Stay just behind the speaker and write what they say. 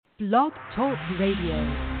Blog Talk Radio.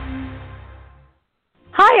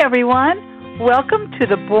 Hi, everyone. Welcome to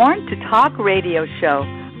the Born to Talk radio show.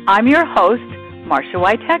 I'm your host, Marsha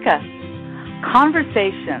Waiteka.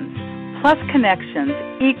 Conversations plus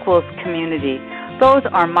connections equals community. Those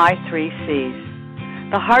are my 3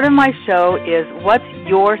 C's. The heart of my show is what's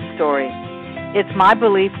your story? It's my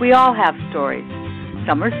belief we all have stories.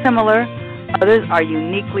 Some are similar, others are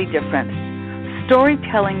uniquely different.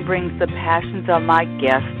 Storytelling brings the passions of my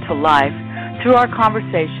guests to life through our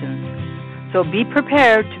conversations. So be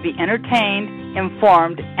prepared to be entertained,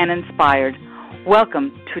 informed, and inspired.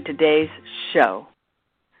 Welcome to today's show.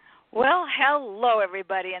 Well, hello,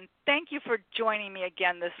 everybody, and thank you for joining me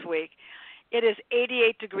again this week. It is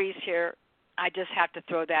 88 degrees here. I just have to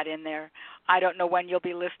throw that in there. I don't know when you'll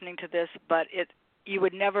be listening to this, but you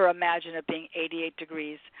would never imagine it being 88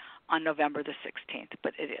 degrees on November the 16th,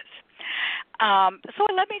 but it is. So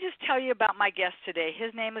let me just tell you about my guest today.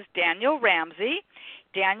 His name is Daniel Ramsey.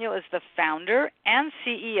 Daniel is the founder and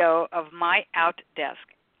CEO of MyOutDesk,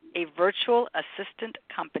 a virtual assistant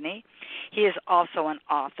company. He is also an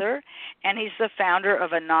author, and he's the founder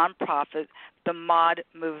of a nonprofit, the Mod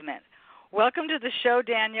Movement. Welcome to the show,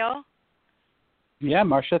 Daniel. Yeah,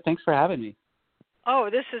 Marsha, thanks for having me.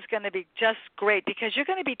 Oh, this is going to be just great because you're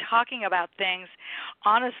going to be talking about things,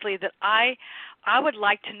 honestly, that I would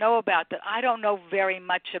like to know about that I don't know very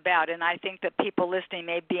much about, and I think that people listening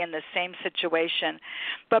may be in the same situation.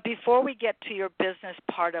 But before we get to your business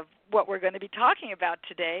part of what we're going to be talking about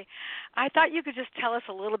today, I thought you could just tell us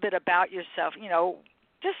a little bit about yourself. You know,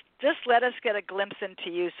 just let us get a glimpse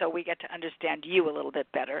into you so we get to understand you a little bit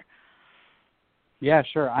better. Yeah,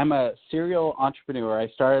 sure. I'm a serial entrepreneur. I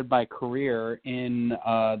started my career in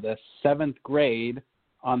the 7th grade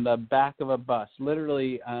on the back of a bus.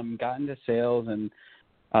 Literally got into sales and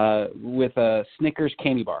with a Snickers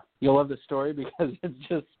candy bar. You'll love the story because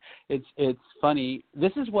it's funny.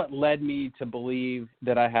 This is what led me to believe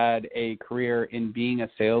that I had a career in being a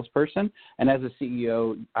salesperson. And as a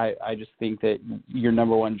CEO, I just think that your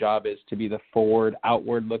number one job is to be the forward,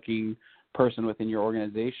 outward-looking person within your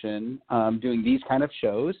organization doing these kind of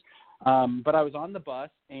shows. But I was on the bus,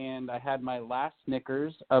 and I had my last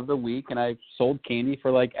Snickers of the week, and I sold candy for,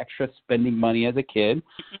 like, extra spending money as a kid.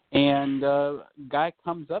 And a guy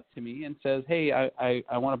comes up to me and says, hey,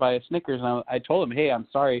 I want to buy a Snickers. And I told him, hey, I'm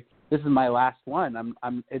sorry, this is my last one.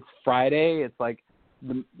 It's Friday. It's like,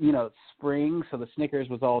 spring, so the Snickers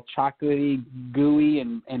was all chocolatey, gooey,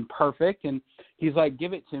 and perfect. And he's like,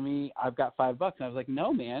 give it to me. I've got $5. And I was like,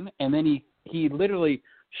 no, man. And then he literally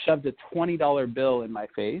shoved a $20 bill in my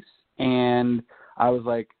face. And I was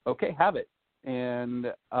like, okay, have it. And,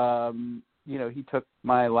 he took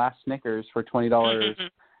my last Snickers for $20.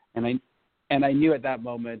 And I knew at that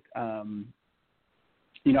moment, I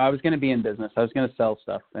was going to be in business. I was going to sell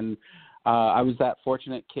stuff. And I was that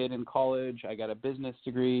fortunate kid in college. I got a business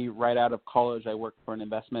degree. Right out of college, I worked for an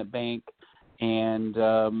investment bank. And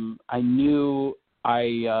I knew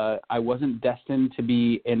I wasn't destined to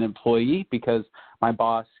be an employee because my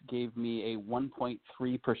boss gave me a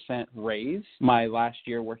 1.3% raise my last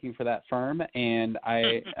year working for that firm. And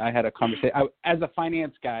I had a conversation. As a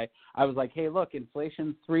finance guy, I was like, hey, look,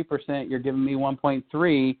 inflation's 3%. You're giving me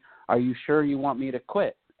 1.3. Are you sure you want me to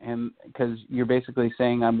quit? And because you're basically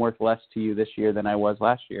saying I'm worth less to you this year than I was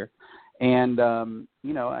last year. And,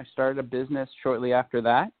 I started a business shortly after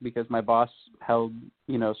that because my boss held,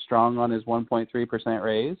 strong on his 1.3%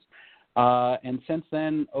 raise. And since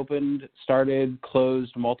then started,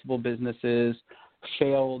 closed multiple businesses,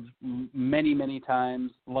 failed many, many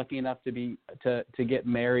times, lucky enough to get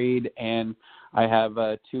married. And I have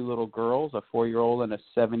 2 little girls, a 4-year-old and a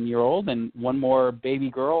 7-year-old, and one more baby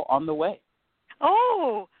girl on the way.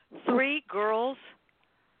 Oh, 3 girls?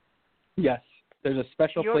 Yes. There's a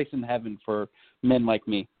special place in heaven for men like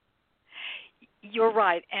me. You're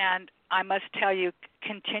right. And I must tell you,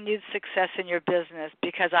 continued success in your business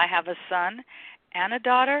because I have a son and a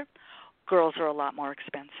daughter. Girls are a lot more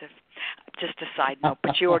expensive. Just a side note,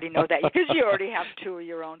 but you already know that because you already have 2 of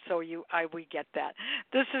your own, so we get that.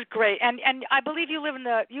 This is great. And I believe you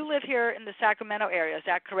live here in the Sacramento area. Is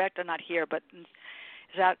that correct? Or not here, but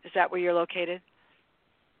is that where you're located?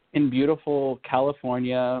 In beautiful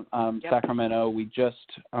California, Sacramento, we just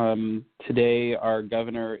today our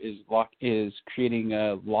governor is creating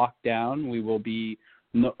a lockdown.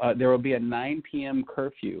 There will be a 9 p.m.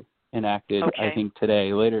 curfew enacted. Okay. I think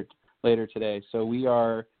later today. So we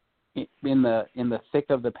are in the thick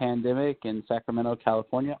of the pandemic in Sacramento,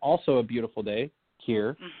 California. Also a beautiful day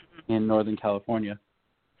here in Northern California.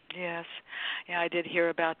 Yes, I did hear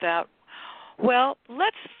about that. Well,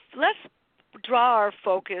 let's draw our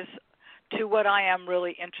focus to what I am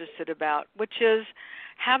really interested about, which is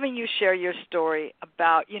having you share your story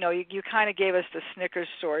about, you kind of gave us the Snickers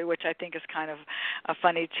story, which I think is kind of a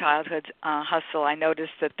funny childhood hustle. I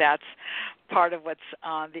noticed that that's part of what's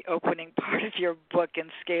the opening part of your book in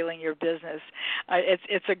Scaling Your Business.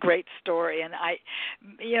 It's a great story, and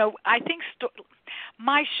I think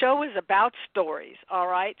my show is about stories, all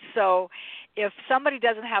right? So if somebody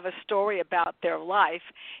doesn't have a story about their life,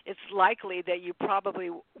 it's likely that you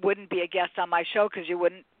probably wouldn't be a guest on my show because you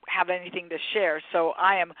wouldn't have anything to share. So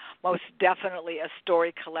I am most definitely a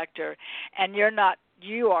story collector, and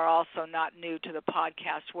you are also not new to the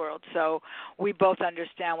podcast world. So we both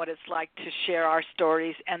understand what it's like to share our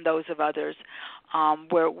stories and those of others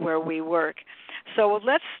where we work. So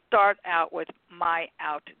let's start out with My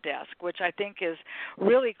Out Desk, which I think is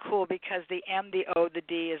really cool because the M, the O, the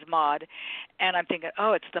D is Mod, and I'm thinking,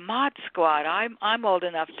 oh, it's the Mod Squad. I'm old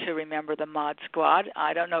enough to remember the Mod Squad.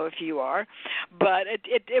 I don't know if you are, but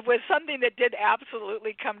it was something that did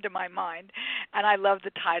absolutely come to my mind, and I love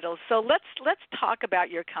the title. So let's talk about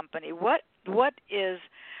your company. What is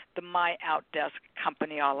the My Out Desk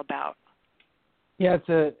company all about? Yeah,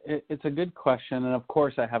 it's a good question, and of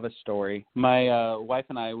course I have a story. My wife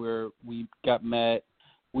and I we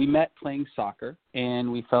met playing soccer,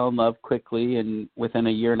 and we fell in love quickly, and within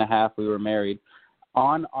a year and a half we were married.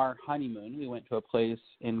 On our honeymoon, we went to a place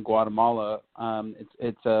in Guatemala.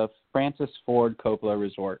 It's a Francis Ford Coppola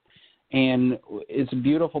resort, and it's a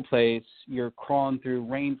beautiful place. You're crawling through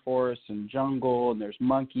rainforest and jungle, and there's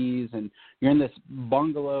monkeys, and you're in this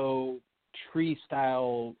bungalow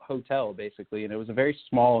tree-style hotel, basically, and it was a very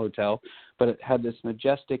small hotel, but it had this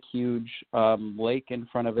majestic, huge lake in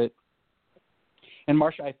front of it. And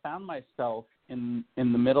Marsha, I found myself in the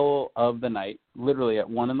middle of the night, literally at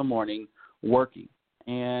 1 a.m, working,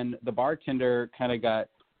 and the bartender kind of got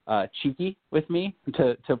cheeky with me,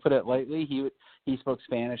 to put it lightly. He spoke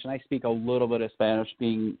Spanish, and I speak a little bit of Spanish,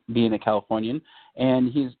 being a Californian, and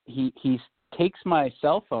he takes my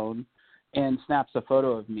cell phone and snaps a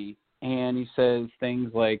photo of me. And he says things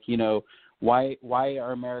like, why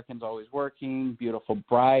are Americans always working? Beautiful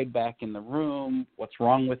bride back in the room. What's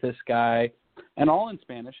wrong with this guy? And all in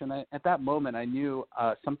Spanish. And at that moment, I knew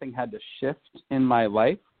something had to shift in my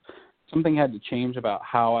life. Something had to change about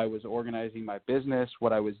how I was organizing my business,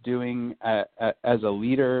 what I was doing as a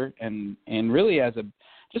leader, and really as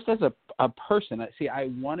a person. See, I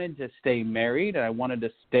wanted to stay married, and I wanted to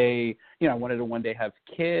stay, I wanted to one day have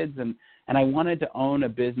kids, and I wanted to own a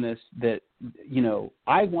business that,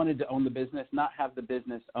 I wanted to own the business, not have the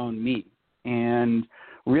business own me. And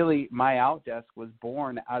really, My Out Desk was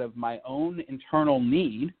born out of my own internal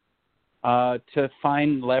need to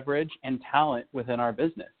find leverage and talent within our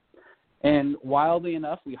business. And wildly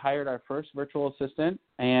enough, we hired our first virtual assistant,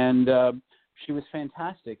 and she was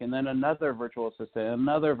fantastic. And then another virtual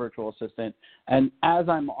assistant. And as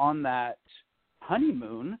I'm on that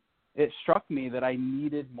honeymoon, it struck me that I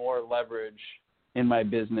needed more leverage in my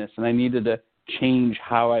business, and I needed to change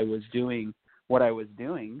how I was doing what I was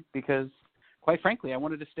doing because, quite frankly, I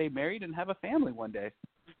wanted to stay married and have a family one day.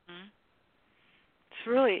 Mm-hmm. It's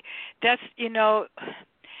really,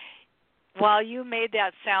 while you made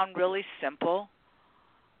that sound really simple,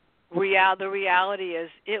 the reality is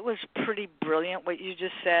it was pretty brilliant what you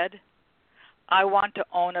just said. I want to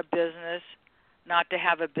own a business, not to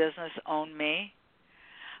have a business own me.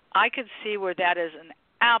 I could see where that is an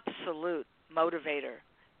absolute motivator.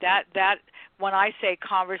 That when I say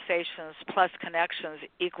conversations plus connections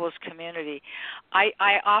equals community,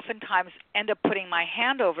 I oftentimes end up putting my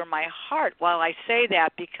hand over my heart while I say that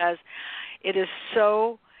because it is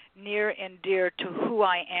so near and dear to who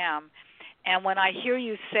I am. And when I hear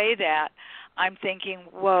you say that, I'm thinking,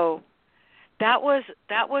 whoa, that was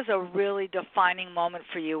a really defining moment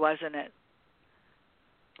for you, wasn't it?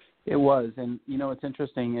 It was. And, what's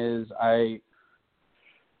interesting is I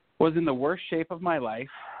was in the worst shape of my life.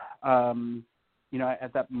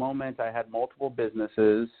 At that moment, I had multiple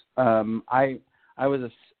businesses. I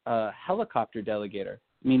was a helicopter delegator,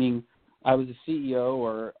 meaning I was a CEO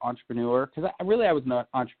or entrepreneur, because I was not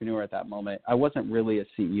an entrepreneur at that moment. I wasn't really a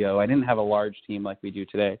CEO. I didn't have a large team like we do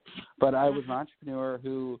today. But I was an entrepreneur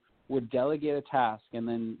who would delegate a task and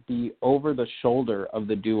then be over the shoulder of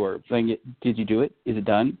the doer, saying, did you do it? Is it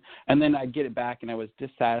done? And then I'd get it back and I was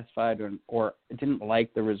dissatisfied or didn't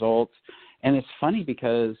like the results. And it's funny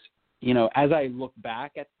because, as I look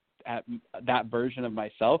back at that version of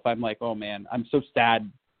myself, I'm like, oh man, I'm so sad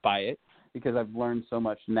by it because I've learned so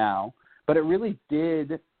much now. But it really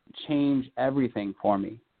did change everything for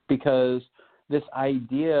me because this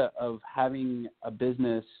idea of having a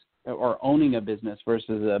business or owning a business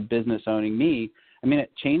versus a business owning me, I mean,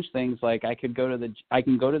 it changed things. Like I can go to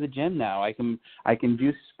the gym now. I can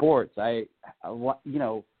do sports. I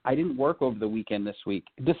didn't work over the weekend this week,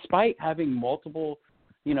 despite having multiple,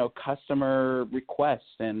 customer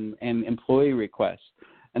requests and employee requests.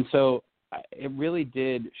 And so it really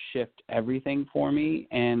did shift everything for me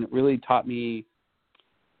and really taught me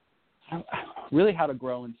really how to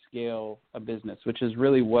grow and scale a business, which is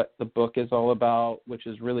really what the book is all about, which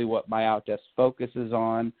is really what my Outdesk focuses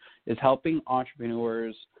on, is helping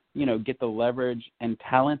entrepreneurs, get the leverage and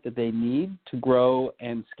talent that they need to grow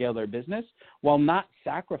and scale their business while not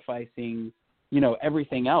sacrificing,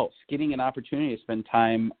 everything else, getting an opportunity to spend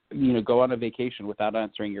time, go on a vacation without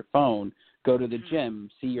answering your phone, go to the gym,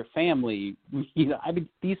 see your family.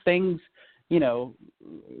 These things,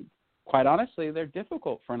 quite honestly, they're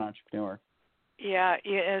difficult for an entrepreneur. Yeah,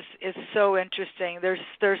 it's so interesting.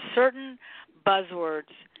 There's certain buzzwords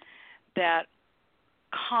that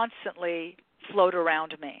constantly float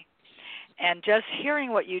around me. And just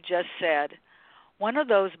hearing what you just said, one of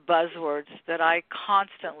those buzzwords that I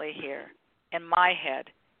constantly hear in my head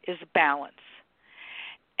is balance.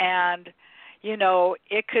 And,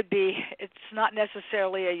 it could be, it's not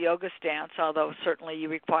necessarily a yoga stance, although certainly you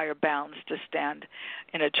require balance to stand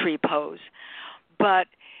in a tree pose. But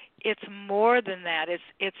it's more than that.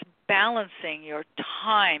 It's balancing your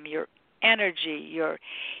time, your energy, your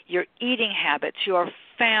eating habits, your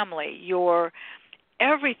family, your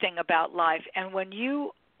everything about life. And when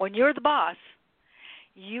you're the boss,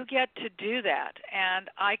 you get to do that. And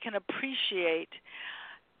I can appreciate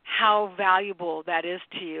how valuable that is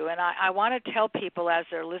to you. And I want to tell people as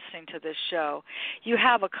they're listening to this show, you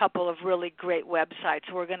have a couple of really great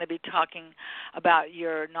websites. We're going to be talking about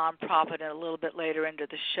your nonprofit a little bit later into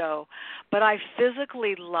the show. But I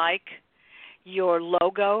physically like your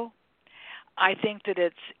logo. I think that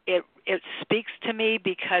it speaks to me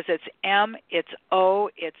because it's M, it's O,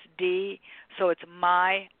 it's D, so it's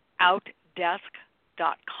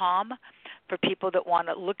myoutdesk.com for people that want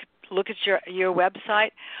to look at your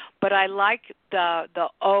website. But I like the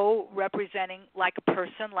O representing like a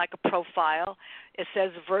person, like a profile. It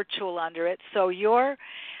says virtual under it. So your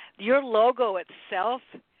logo itself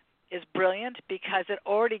is brilliant because it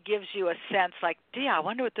already gives you a sense like, I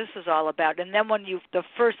wonder what this is all about. And then when the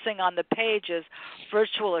first thing on the page is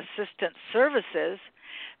virtual assistant services,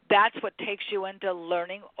 that's what takes you into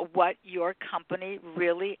learning what your company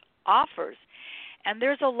really offers. And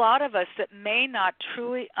there's a lot of us that may not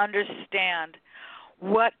truly understand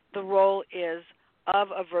what the role is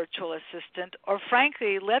of a virtual assistant, or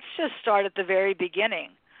frankly, let's just start at the very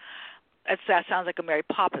beginning. That sounds like a Mary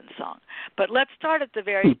Poppins song, but let's start at the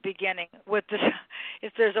very beginning with this.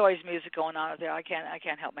 There's always music going on out there. I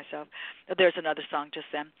can't help myself. There's another song just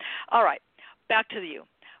then. All right, back to you.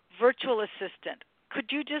 Virtual assistant. Could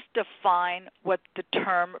you just define what the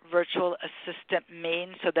term virtual assistant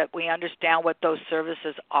means so that we understand what those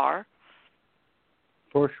services are?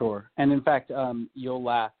 For sure. And in fact, you'll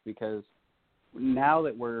laugh because now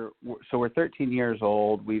that we're 13 years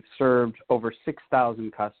old, we've served over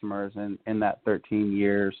 6,000 customers in that 13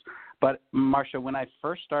 years. But Marsha, when I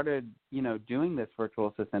first started, doing this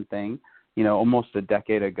virtual assistant thing, almost a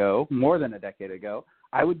decade ago, more than a decade ago,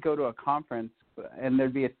 I would go to a conference and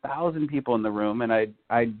there'd be 1,000 people in the room, and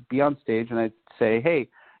I'd be on stage and I'd say, hey,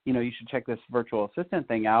 you should check this virtual assistant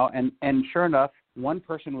thing out. And sure enough, one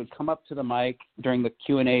person would come up to the mic during the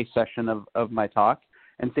Q&A session of my talk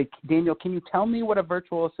and say, Daniel, can you tell me what a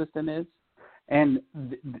virtual assistant is? And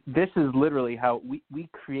this is literally how we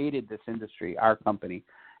created this industry, our company.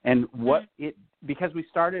 And because we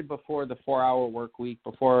started before the 4-hour work week,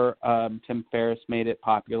 before Tim Ferriss made it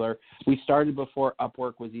popular, we started before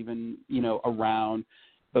Upwork was even, around.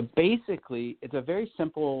 But basically, it's a very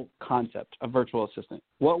simple concept, a virtual assistant.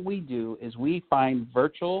 What we do is we find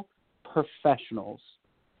virtual professionals,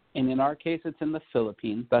 and in our case, it's in the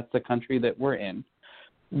Philippines. That's the country that we're in.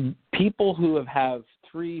 People who have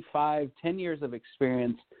 3, 5, 10 years of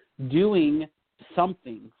experience doing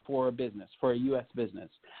something for a business, for a U.S. business.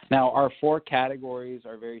 Now, our 4 categories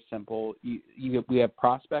are very simple. We have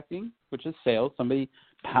prospecting, which is sales, somebody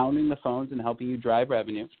pounding the phones and helping you drive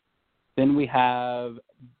revenue. Then we have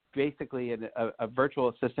basically a virtual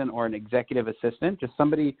assistant or an executive assistant, just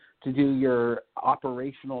somebody to do your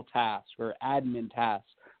operational tasks or admin tasks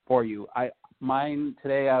for you. Mine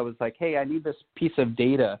today, I was like, hey, I need this piece of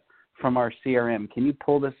data from our CRM. Can you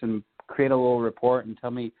pull this and create a little report and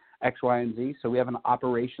tell me X, Y, and Z? So we have an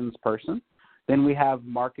operations person. Then we have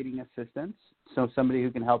marketing assistants, so somebody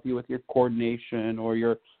who can help you with your coordination or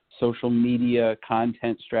your social media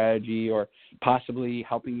content strategy, or possibly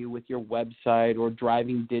helping you with your website or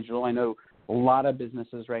driving digital. I know A lot of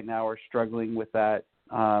businesses right now are struggling with that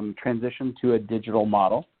transition to a digital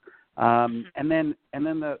model. And then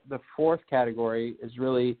the fourth category is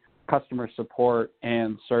really customer support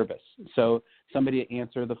and service. So somebody to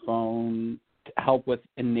answer the phone, to help with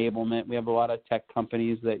enablement. We have a lot of tech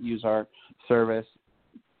companies that use our service.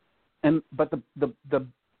 But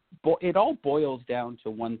it all boils down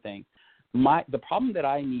to one thing. The problem that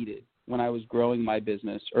I needed when I was growing my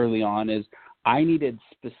business early on is I needed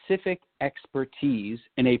specific expertise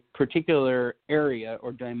in a particular area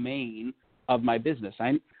or domain of my business.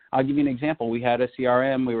 I'll give you an example. We had a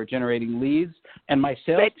CRM. We were generating leads, and my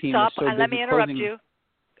sales team was so busy. Let me interrupt you.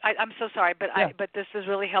 I'm so sorry, but but this is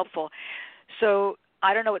really helpful. So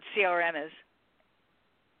I don't know what CRM is.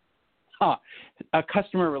 A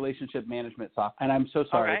customer relationship management software, and I'm so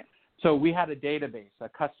sorry. All right. So we had a database, a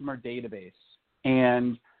customer database,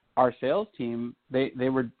 and our sales team, they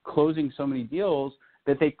were closing so many deals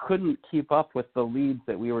that they couldn't keep up with the leads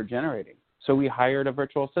that we were generating. So we hired a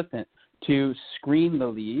virtual assistant to screen the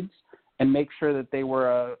leads and make sure that they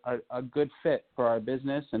were a good fit for our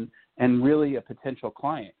business and really a potential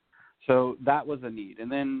client. So that was a need.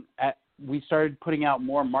 And then we started putting out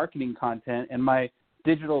more marketing content, and my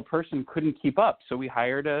digital person couldn't keep up. So we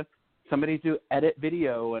hired somebody to edit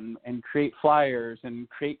video and create flyers and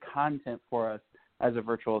create content for us as a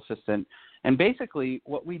virtual assistant. And basically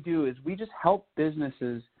what we do is we just help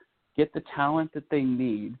businesses get the talent that they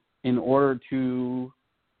need in order to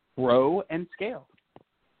grow and scale.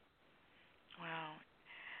 Wow.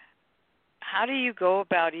 How do you go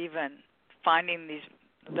about even finding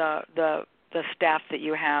the staff that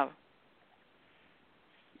you have?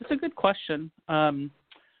 It's a good question.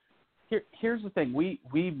 Here's the thing. We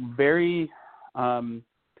very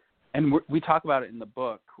and we talk about it in the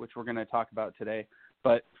book, which we're going to talk about today.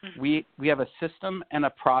 But we have a system and a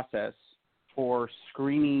process for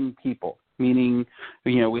screening people, meaning,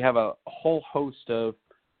 we have a whole host of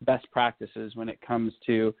best practices when it comes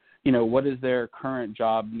to, what does their current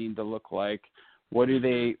job need to look like? What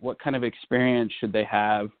kind of experience should they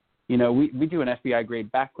have? We do an FBI grade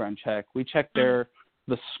background check. We check the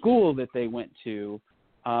school that they went to.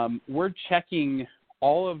 We're checking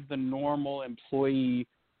all of the normal employee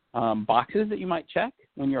boxes that you might check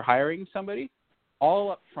when you're hiring somebody,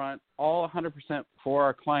 all up front, all 100% for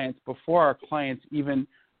our clients before our clients even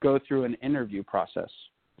go through an interview process.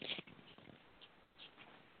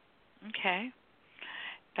 Okay.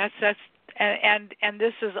 That's and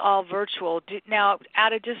this is all virtual. Now,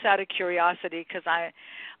 out of curiosity, because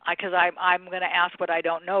I'm going to ask what I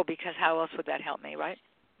don't know, because how else would that help me, right?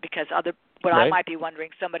 Because I might be wondering,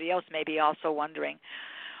 somebody else may be also wondering.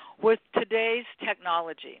 With today's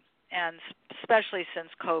technology, and especially since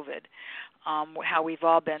COVID, how we've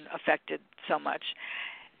all been affected so much,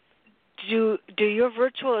 do your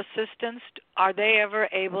virtual assistants, are they ever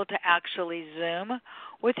able to actually Zoom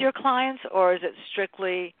with your clients, or is it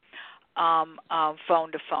strictly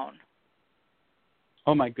phone to phone?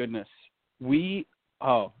 Oh my goodness.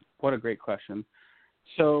 What a great question.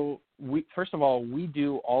 So first of all, we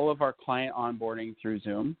do all of our client onboarding through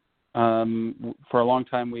Zoom. For a long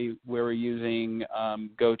time, we were using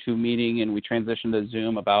GoToMeeting, and we transitioned to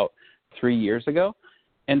Zoom about 3 years ago.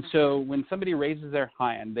 And so when somebody raises their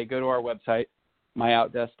hand, they go to our website,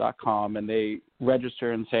 myoutdesk.com, and they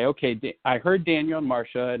register and say, okay, I heard Daniel and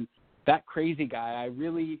Marcia, and that crazy guy,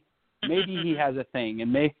 maybe he has a thing,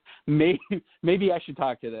 and maybe I should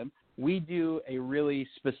talk to them. We do a really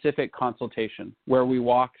specific consultation where we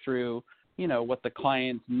walk through, what the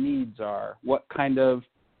client's needs are, what kind of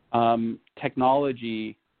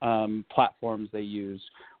technology platforms they use.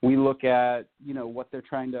 We look at, what they're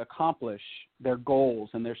trying to accomplish, their goals,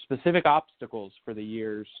 and their specific obstacles for the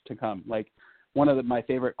years to come. Like one of my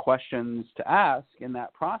favorite questions to ask in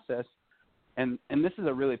that process, and this is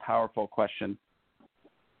a really powerful question,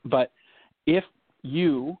 but if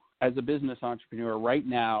you as a business entrepreneur right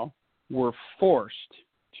now were forced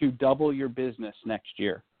to double your business next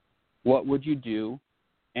year, what would you do,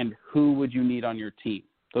 and who would you need on your team?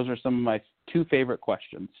 Those are some of my two favorite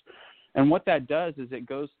questions. And what that does is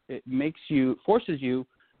it forces you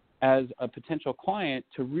as a potential client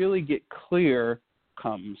to really get clear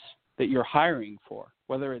outcomes that you're hiring for,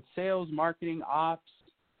 whether it's sales, marketing, ops,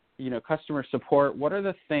 customer support. What are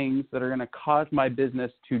the things that are going to cause my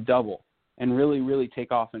business to double and really, really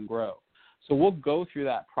take off and grow? So we'll go through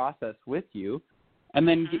that process with you and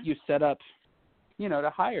then get you set up,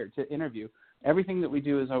 to hire, to interview. Everything that we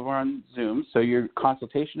do is over on Zoom. So your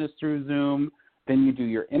consultation is through Zoom. Then you do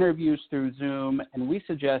your interviews through Zoom. And we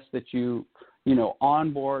suggest that you,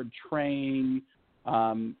 onboard, train,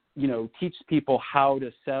 teach people how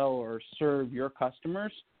to sell or serve your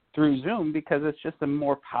customers through Zoom because it's just a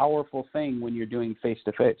more powerful thing when you're doing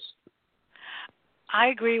face-to-face. I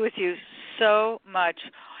agree with you so much.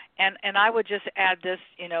 And I would just add this,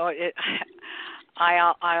 I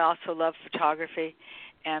also love photography,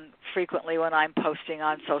 and frequently when I'm posting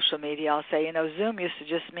on social media, I'll say, Zoom used to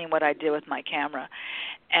just mean what I did with my camera,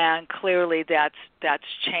 and clearly that's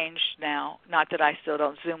changed now. Not that I still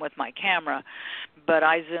don't Zoom with my camera, but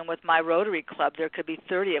I Zoom with my Rotary Club. There could be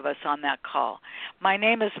 30 of us on that call. My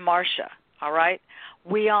name is Marcia, all right?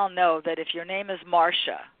 We all know that if your name is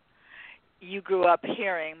Marcia, you grew up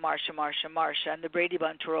hearing Marcia, Marcia, Marcia, and the Brady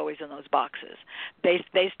Bunch were always in those boxes. They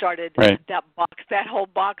started right. that whole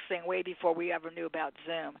box thing way before we ever knew about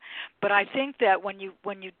Zoom. But I think that when you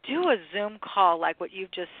do a Zoom call like what you've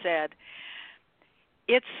just said,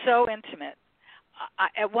 it's so intimate.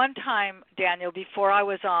 At one time, Daniel, before I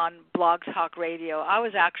was on Blog Talk Radio, I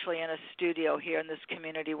was actually in a studio here in this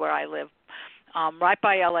community where I live, right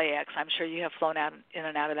by LAX. I'm sure you have flown out in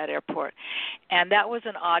and out of that airport. And that was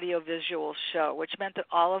an audio-visual show, which meant that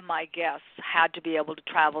all of my guests had to be able to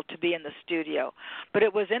travel to be in the studio. But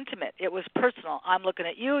it was intimate. It was personal. I'm looking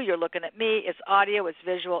at you. You're looking at me. It's audio. It's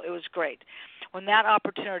visual. It was great. When that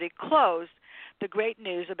opportunity closed, the great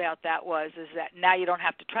news about that is that now you don't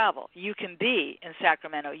have to travel. You can be in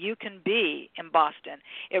Sacramento. You can be in Boston.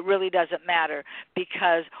 It really doesn't matter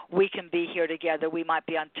because we can be here together. We might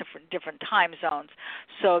be on different time zones.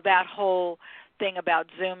 So that whole thing about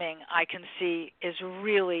Zooming I can see is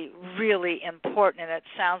really, really important, and it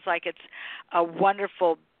sounds like it's a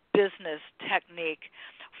wonderful business technique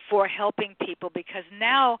for helping people because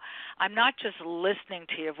now I'm not just listening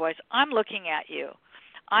to your voice. I'm looking at you.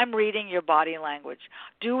 I'm reading your body language.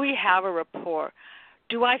 Do we have a rapport?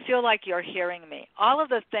 Do I feel like you're hearing me? All of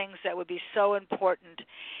the things that would be so important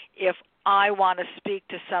if I want to speak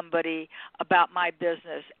to somebody about my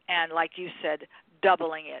business and, like you said,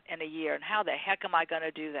 doubling it in a year. And how the heck am I going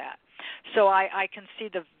to do that? So I can see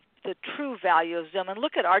the true value of Zoom. And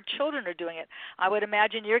look at our children are doing it. I would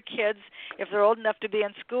imagine your kids, if they're old enough to be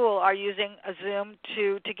in school, are using a Zoom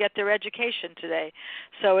to get their education today.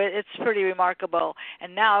 So it's pretty remarkable.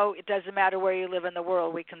 And now it doesn't matter where you live in the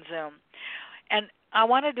world, we can Zoom. And I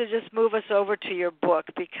wanted to just move us over to your book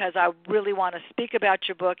because I really want to speak about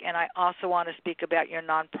your book, and I also want to speak about your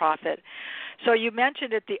nonprofit. So you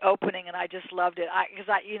mentioned at the opening, and I just loved it. Because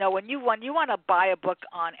when you want to buy a book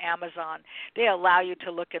on Amazon, they allow you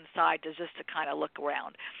to look inside to kind of look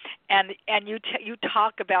around, and you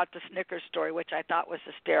talk about the Snickers story, which I thought was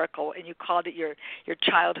hysterical, and you called it your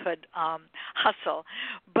childhood hustle,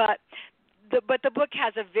 but the book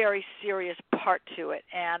has a very serious part to it,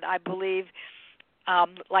 and I believe.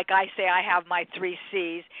 Like I say, I have my 3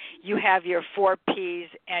 C's. You have your 4 P's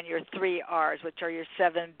and your 3 R's, which are your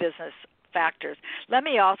 7 business factors. Let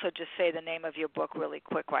me also just say the name of your book really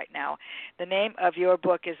quick right now. The name of your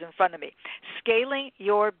book is in front of me. Scaling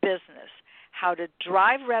Your Business, How to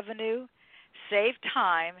Drive Revenue, Save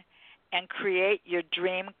Time, and Create Your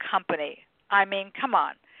Dream Company. I mean, come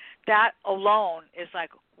on. That alone is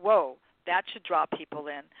like, whoa. That should draw people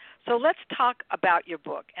in. So let's talk about your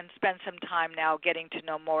book and spend some time now getting to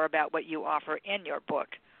know more about what you offer in your book.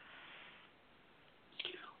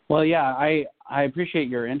 Well, yeah, I appreciate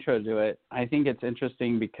your intro to it. I think it's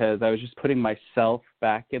interesting because I was just putting myself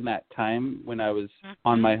back in that time when I was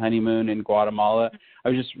on my honeymoon in Guatemala. I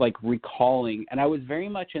was just like recalling, and I was very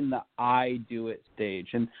much in the I do it stage.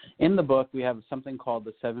 And in the book, we have something called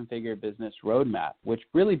the 7-Figure Business Roadmap, which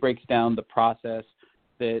really breaks down the process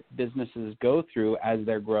that businesses go through as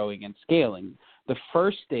they're growing and scaling. The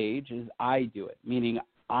first stage is I do it, meaning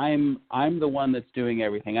I'm the one that's doing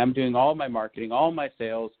everything. I'm doing all my marketing, all my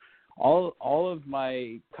sales, all of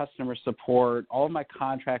my customer support, all of my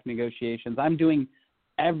contract negotiations. I'm doing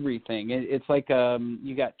everything. It's like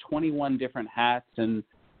you got 21 different hats and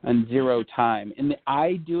 0 time. In the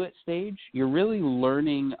I do it stage, you're really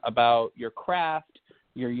learning about your craft,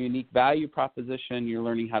 your unique value proposition. You're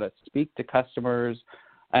learning how to speak to customers,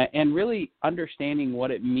 and really understanding what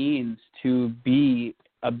it means to be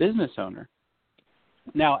a business owner.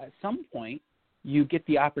 Now, at some point, you get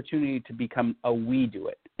the opportunity to become a we do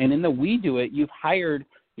it. And in the we do it, you've hired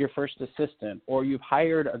your first assistant, or you've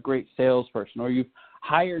hired a great salesperson, or you've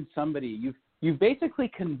hired somebody. You've basically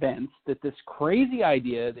convinced that this crazy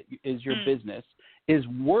idea that is your business is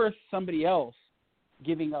worth somebody else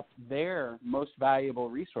giving up their most valuable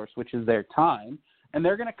resource, which is their time. And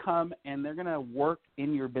they're going to come and they're going to work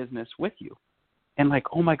in your business with you. And like,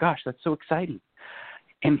 oh my gosh, that's so exciting.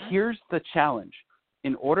 And here's the challenge.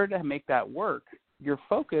 In order to make that work, your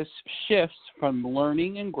focus shifts from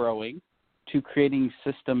learning and growing to creating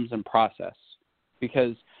systems and process.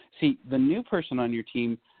 Because, see, the new person on your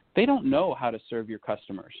team, they don't know how to serve your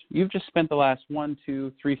customers. You've just spent the last 1,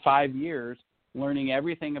 2, 3, 5 years learning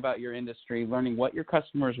everything about your industry, learning what your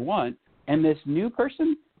customers want, and this new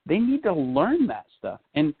person, they need to learn that stuff.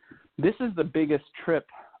 And this is the biggest trip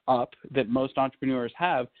up that most entrepreneurs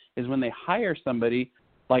have, is when they hire somebody,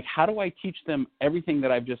 like, how do I teach them everything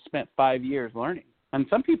that I've just spent 5 years learning? And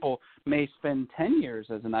some people may spend 10 years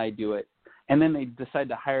as an I do it, and then they decide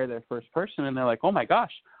to hire their first person, and they're like, oh my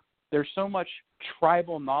gosh, there's so much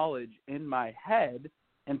tribal knowledge in my head,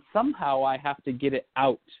 and somehow I have to get it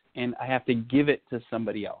out, and I have to give it to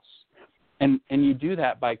somebody else. And you do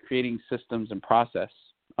that by creating systems and process.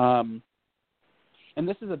 And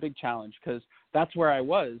this is a big challenge, because that's where I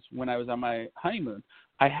was when I was on my honeymoon.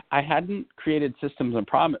 I hadn't created systems and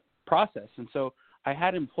process, and so I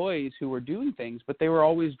had employees who were doing things, but they were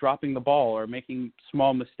always dropping the ball or making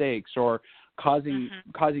small mistakes or causing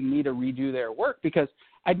me to redo their work, because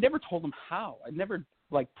I'd never told them how. I'd never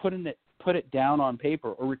put it down on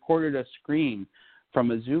paper or recorded a screen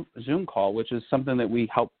from a Zoom call, which is something that we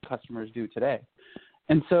help customers do today.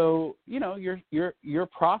 And so, your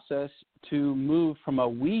process to move from a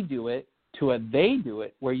we do it to a they do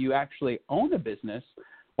it, where you actually own a business,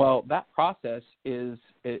 well, that process is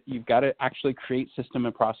you've got to actually create system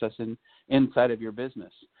and process inside of your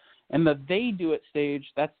business. And the they do it stage,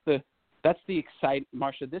 that's the exciting,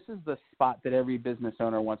 Marcia, this is the spot that every business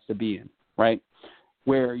owner wants to be in, right?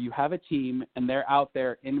 Where you have a team and they're out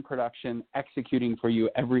there in production executing for you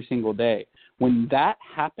every single day. When that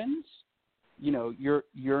happens,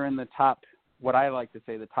 you're in the top, what I like to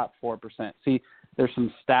say, the top 4%. See, there's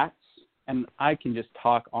some stats, and I can just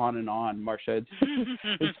talk on and on, Marcia.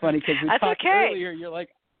 It's funny because we talked earlier. You're like,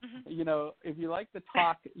 if you like to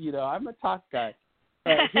talk, I'm a talk guy.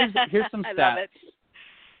 Here's some stats. I love it.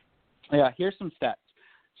 Yeah, here's some stats.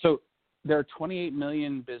 So there are 28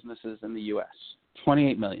 million businesses in the U.S.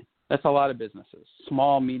 28 million. That's a lot of businesses,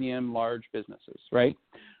 small, medium, large businesses, right?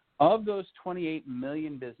 Of those 28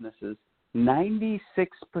 million businesses, 96%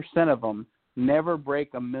 of them never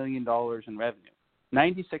break $1 million in revenue.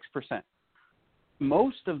 96%.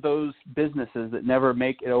 Most of those businesses that never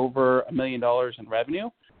make it over $1 million in revenue,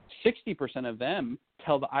 60% of them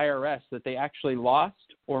tell the IRS that they actually lost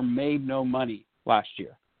or made no money last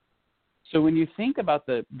year. So when you think about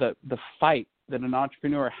the fight that an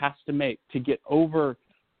entrepreneur has to make to get over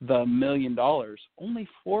the $1 million, only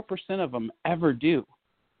 4% of them ever do.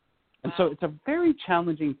 And so it's a very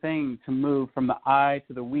challenging thing to move from the I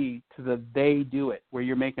to the we to the they do it, where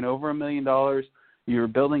you're making over $1 million, you're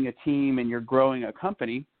building a team, and you're growing a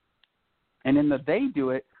company. And in the they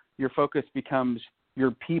do it, your focus becomes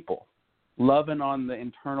your people, loving on the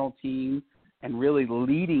internal team and really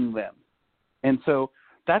leading them. And so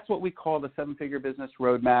that's what we call the 7-figure business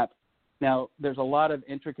roadmap. Now, there's a lot of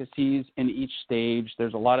intricacies in each stage.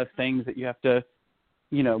 There's a lot of things that you have to,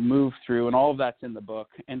 move through, and all of that's in the book.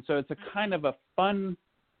 And so it's a kind of a fun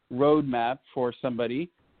roadmap for somebody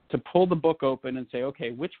to pull the book open and say,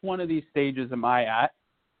 okay, which one of these stages am I at?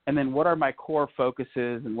 And then what are my core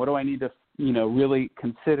focuses, and what do I need to, really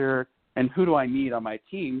consider, and who do I need on my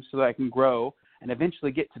team so that I can grow and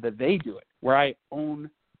eventually get to the they do it, where I own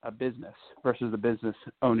a business versus the business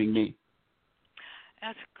owning me.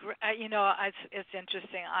 That's great. It's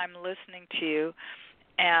interesting. I'm listening to you,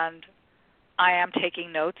 and I am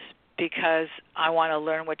taking notes because I want to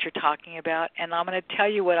learn what you're talking about, and I'm going to tell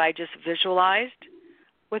you what I just visualized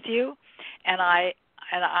with you, and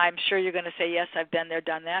I'm sure you're going to say, yes, I've been there,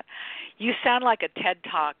 done that. You sound like a TED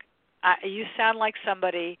Talk. You sound like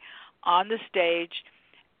somebody on the stage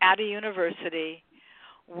at a university.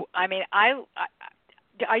 I mean,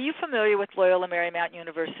 are you familiar with Loyola Marymount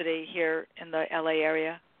University here in the LA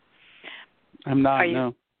area? I'm not.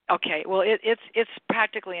 No. Okay. Well, it's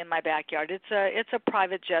practically in my backyard. It's a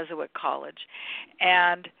private Jesuit college,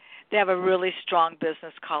 and they have a really strong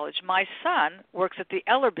business college. My son works at the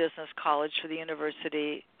Eller Business College for the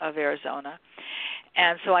University of Arizona,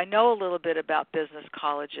 and so I know a little bit about business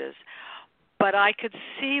colleges. But I could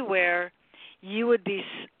see where you'd need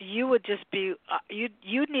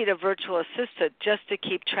a virtual assistant just to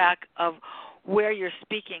keep track of where you're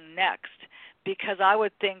speaking next, because I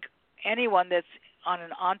would think anyone that's on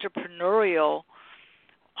an entrepreneurial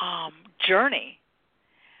journey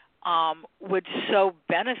would so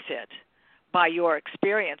benefit by your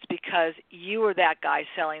experience, because you were that guy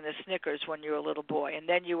selling the Snickers when you were a little boy, and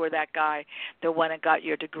then you were that guy that went and got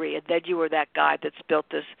your degree, and then you were that guy that's built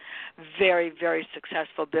this very, very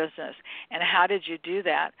successful business. And how did you do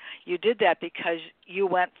that? You did that because you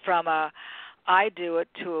went from a I do it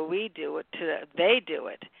to a we do it to a they do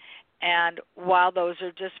it. And while those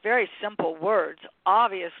are just very simple words,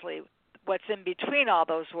 obviously what's in between all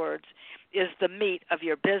those words is the meat of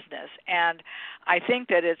your business. And I think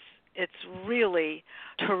that it's really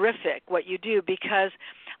terrific what you do, because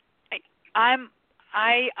I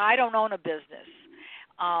don't own a business.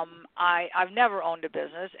 I've never owned a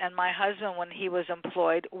business, and my husband, when he was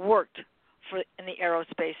employed, worked in the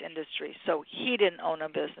aerospace industry, so he didn't own a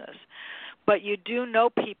business. But you do know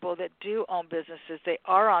people that do own businesses. They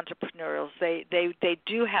are entrepreneurials. They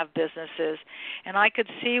do have businesses, and I could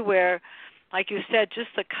see where, like you said, just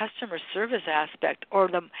the customer service aspect, or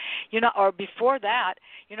or before that,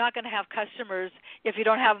 you're not going to have customers if you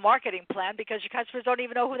don't have a marketing plan, because your customers don't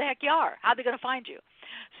even know who the heck you are. How are they going to find you?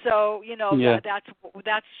 So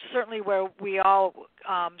that's certainly where we all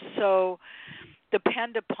so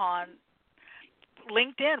depend upon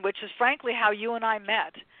LinkedIn, which is frankly how you and I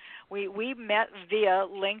met. We met via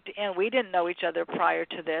LinkedIn. We didn't know each other prior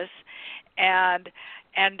to this, and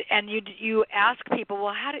you ask people,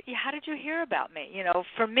 well, how did you hear about me?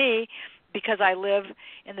 For me, because I live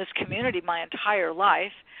in this community my entire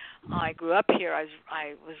life. I grew up here.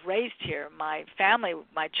 I was raised here. My family,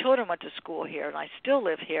 my children went to school here, and I still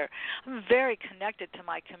live here. I'm very connected to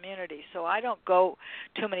my community, so I don't go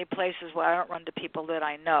too many places where I don't run to people that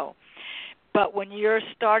I know. But when you're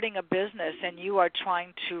starting a business and you are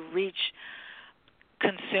trying to reach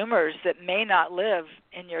consumers that may not live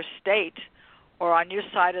in your state or on your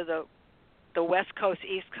side of the West Coast,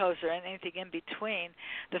 East Coast, or anything in between,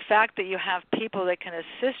 the fact that you have people that can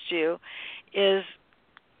assist you is,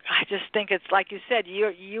 I just think it's like you said,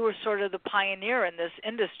 you were sort of the pioneer in this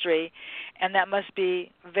industry, and that must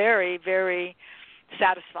be very, very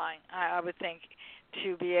satisfying, I would think,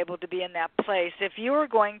 to be able to be in that place. If you were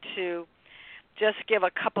going to just give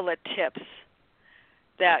a couple of tips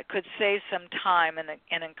that could save some time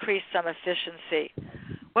and increase some efficiency,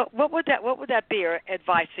 what would that be, or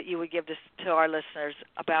advice that you would give to our listeners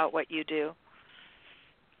about what you do?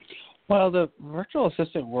 Well, the virtual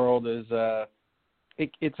assistant world is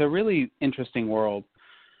it's a really interesting world.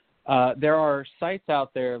 There are sites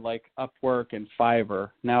out there like Upwork and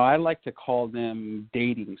Fiverr. Now, I like to call them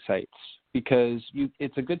dating sites, because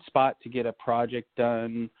it's a good spot to get a project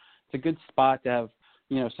done. It's a good spot to have,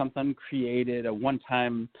 something created, a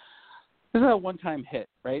one-time hit,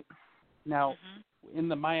 right? Now, in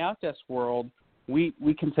the MyOutDesk world, we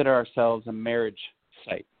consider ourselves a marriage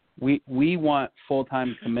site. We want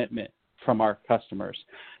full-time commitment from our customers.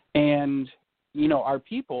 And, our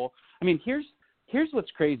people, here's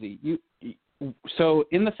what's crazy. So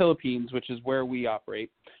in the Philippines, which is where we operate,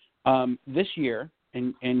 this year,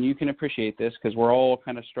 and you can appreciate this because we're all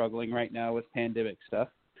kind of struggling right now with pandemic stuff,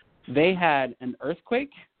 they had an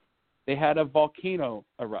earthquake. They had a volcano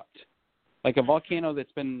erupt, like a volcano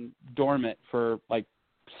that's been dormant for like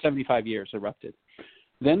 75 years erupted.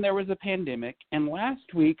 Then there was a pandemic, and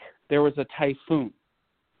last week there was a typhoon.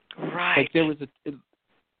 Right. Like there was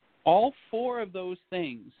all four of those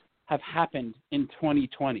things have happened in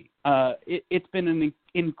 2020. It's been an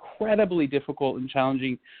incredibly difficult and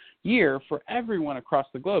challenging year for everyone across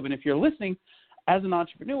the globe. And if you're listening as an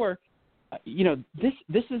entrepreneur, this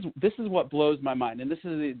is what blows my mind, and this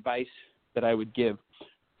is the advice that I would give.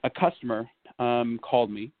 A customer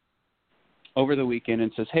called me over the weekend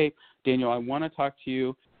and says, "Hey, Daniel, I want to talk to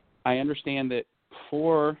you. I understand that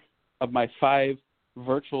 4 of my 5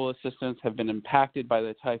 virtual assistants have been impacted by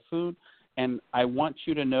the typhoon, and I want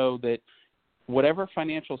you to know that whatever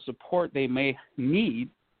financial support they may need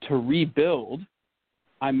to rebuild,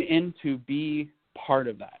 I'm in to be part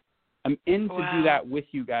of that. I'm in to do that with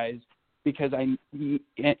you guys." Because I'm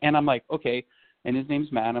like, okay, and his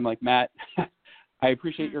name's Matt. I'm like, Matt, I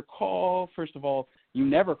appreciate your call. First of all, you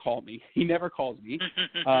never call me. He never calls me.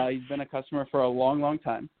 He's been a customer for a long, long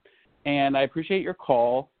time. And I appreciate your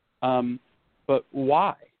call. But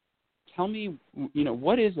why? Tell me,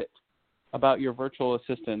 what is it about your virtual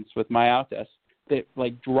assistants with MyOutDesk that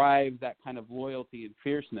like drive that kind of loyalty and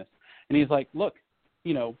fierceness? And he's like, look,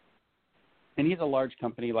 and he's a large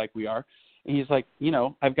company like we are. And he's like,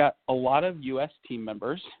 I've got a lot of U.S. team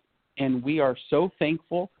members, and we are so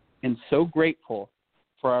thankful and so grateful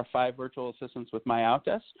for our 5 virtual assistants with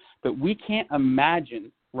MyOutDesk, but we can't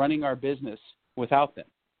imagine running our business without them.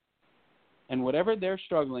 And whatever they're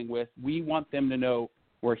struggling with, we want them to know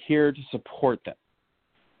we're here to support them.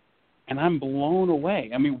 And I'm blown away.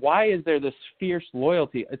 Why is there this fierce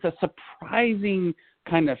loyalty? It's a surprising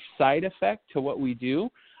kind of side effect to what we do.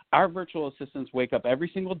 Our virtual assistants wake up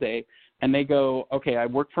every single day and they go, okay, I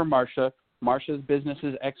work for Marsha. Marsha's business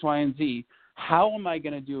is X, Y, and Z. How am I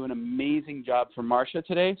going to do an amazing job for Marsha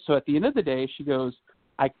today? So at the end of the day, she goes,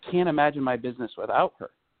 I can't imagine my business without her.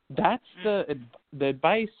 That's the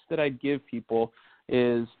advice that I'd give people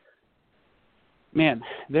is man,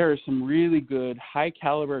 there is some really good,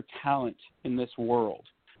 high-caliber talent in this world.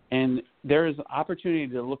 And there is an opportunity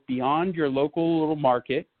to look beyond your local little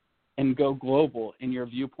market and go global in your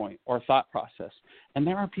viewpoint or thought process. And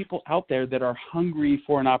there are people out there that are hungry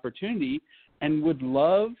for an opportunity and would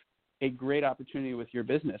love a great opportunity with your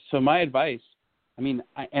business. So my advice, I mean,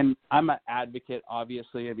 I'm an advocate,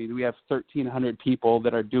 obviously. I mean, we have 1,300 people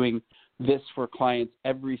that are doing this for clients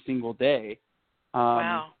every single day.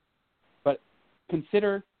 Wow. But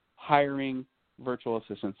consider hiring virtual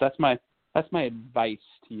assistants. That's my advice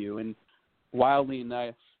to you. And wildly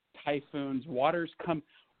enough, typhoons, water's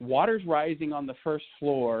rising on the first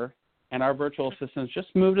floor, and our virtual assistants just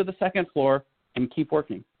move to the second floor and keep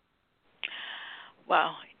working.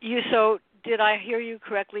 Wow. So did I hear you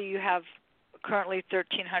correctly? You have currently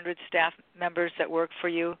 1,300 staff members that work for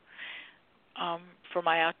you for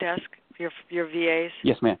My Outdesk, your VAs?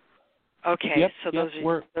 Yes, ma'am. Okay, yep, so yep,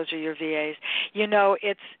 those are your VAs. You know,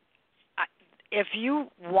 if you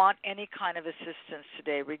want any kind of assistance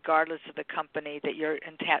today, regardless of the company that you're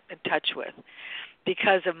in touch with,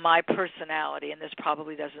 because of my personality, and this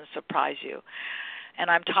probably doesn't surprise you,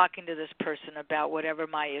 and I'm talking to this person about whatever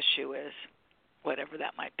my issue is, whatever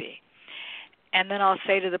that might be, and then I'll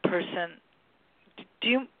say to the person,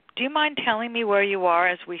 do you mind telling me where you are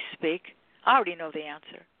as we speak? I already know the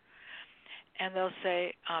answer. And they'll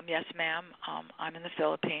say, yes, ma'am, I'm in the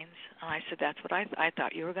Philippines. And I said, that's what I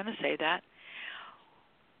thought you were going to say that.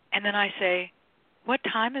 And then I say, what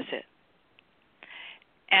time is it?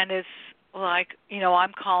 And it's like,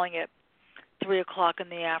 I'm calling it 3 o'clock in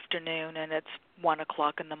the afternoon, and it's 1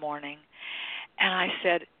 o'clock in the morning. And I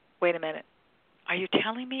said, wait a minute. Are you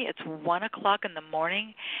telling me it's 1 o'clock in the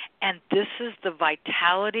morning, and this is the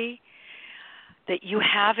vitality that you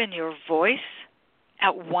have in your voice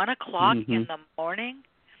at 1 o'clock in the morning?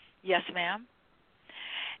 Yes, ma'am.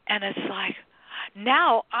 And it's like,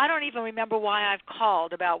 now I don't even remember why I've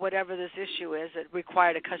called about whatever this issue is that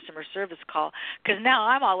required a customer service call, because now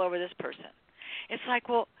I'm all over this person. It's like,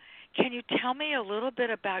 well, can you tell me a little bit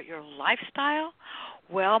about your lifestyle?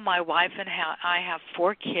 Well, my wife and I have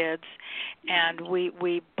 4 kids, and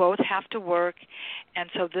we both have to work, and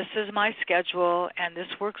so this is my schedule, and this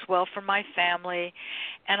works well for my family,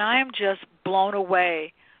 and I am just blown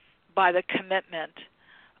away by the commitment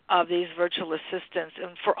of these virtual assistants.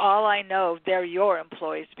 And for all I know, they're your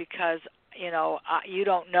employees, because, you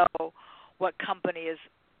don't know what company is,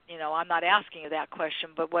 I'm not asking you that question,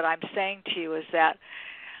 but what I'm saying to you is that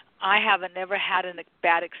I haven't never had a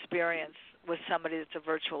bad experience with somebody that's a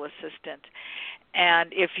virtual assistant.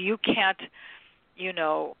 And if you can't,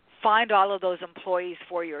 find all of those employees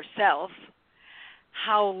for yourself,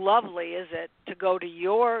 how lovely is it to go to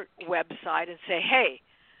your website and say, hey,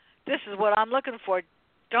 this is what I'm looking for.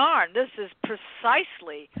 Darn, this is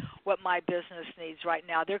precisely what my business needs right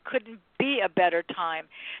now. There couldn't be a better time.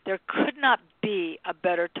 There could not be a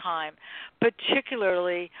better time,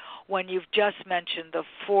 particularly when you've just mentioned the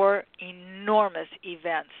 4 enormous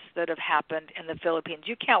events that have happened in the Philippines.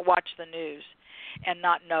 You can't watch the news and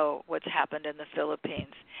not know what's happened in the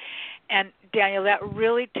Philippines. And, Daniel, that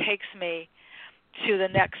really takes me to the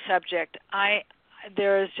next subject.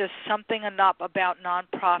 There is just something about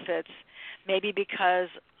nonprofits, maybe because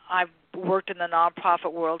I've worked in the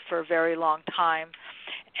nonprofit world for a very long time,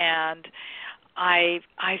 and I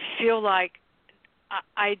feel like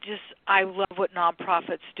I love what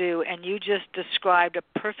nonprofits do, and you just described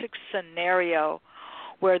a perfect scenario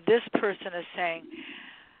where this person is saying,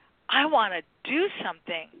 I want to do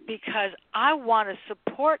something because I want to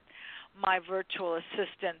support my virtual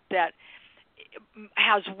assistant that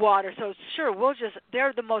has water. So sure,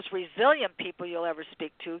 they're the most resilient people you'll ever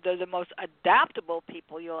speak to. They're the most adaptable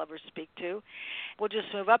people you'll ever speak to. We'll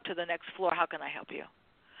just move up to the next floor. How can I help you?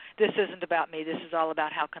 This isn't about me. This is all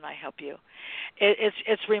about how can I help you.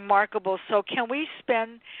 It's remarkable. So can we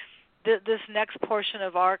spend this next portion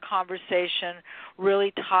of our conversation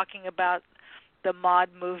really talking about the mod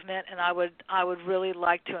movement? And I would really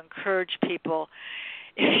like to encourage people,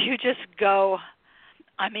 if you just go,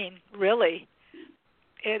 really,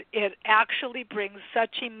 it actually brings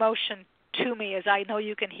such emotion to me, as I know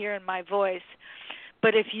you can hear in my voice.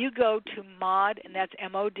 But if you go to mod, and that's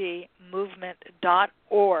MOD,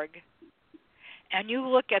 movement.org, and you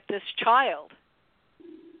look at this child's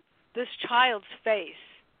face,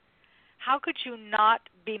 how could you not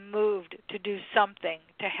be moved to do something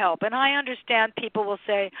to help? And I understand people will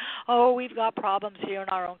say, oh, we've got problems here in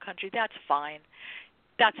our own country. That's fine.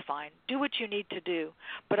 That's fine. Do what you need to do.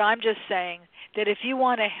 But I'm just saying that if you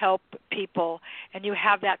want to help people and you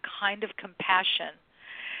have that kind of compassion,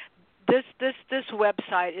 this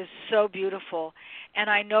website is so beautiful. And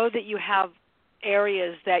I know that you have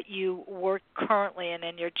areas that you work currently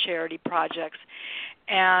in your charity projects.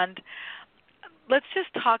 And let's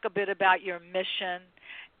just talk a bit about your mission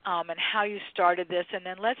and how you started this, and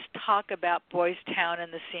then let's talk about Boys Town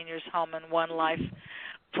and the seniors' home and One Life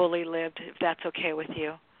Fully Lived, if that's okay with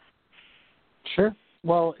you. Sure.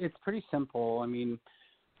 Well, it's pretty simple. I mean,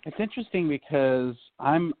 it's interesting because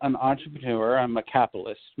I'm an entrepreneur. I'm a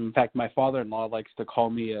capitalist. In fact, my father-in-law likes to call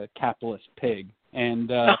me a capitalist pig, and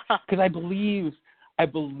because I believe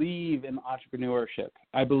in entrepreneurship.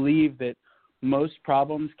 I believe that most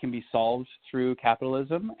problems can be solved through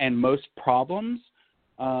capitalism, and most problems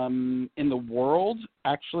in the world,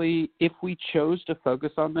 actually, if we chose to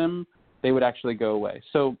focus on them, they would actually go away.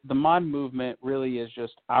 So the mod movement really is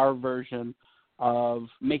just our version of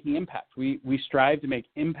making impact. We strive to make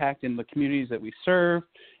impact in the communities that we serve,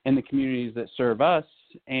 in the communities that serve us,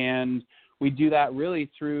 and we do that really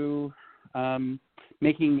through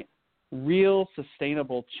making real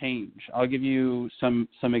sustainable change. I'll give you some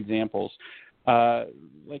examples.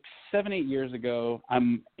 Like 7-8 years ago,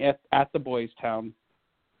 I'm at the Boys Town,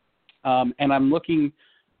 and I'm looking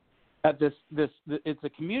at this. It's a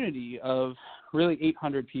community of really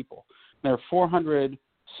 800 people. There are 400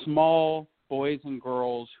 small boys and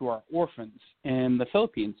girls who are orphans in the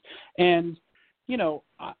Philippines, and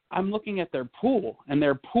I'm looking at their pool, and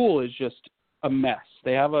their pool is just a mess.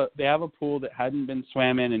 They have a pool that hadn't been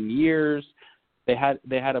swam in years. They had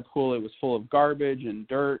a pool that was full of garbage and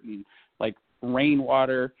dirt and like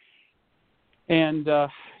rainwater, and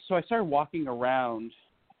so I started walking around,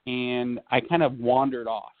 and I kind of wandered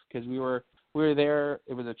off because we were there.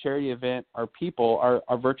 It was a charity event. Our people,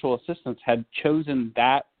 our virtual assistants, had chosen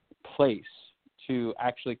that place to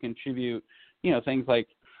actually contribute, things like,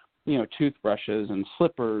 toothbrushes and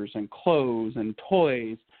slippers and clothes and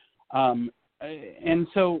toys. And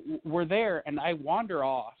so we're there, and I wander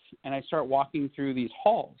off, and I start walking through these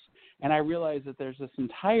halls, and I realize that there's this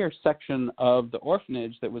entire section of the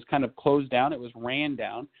orphanage that was kind of closed down. It was ran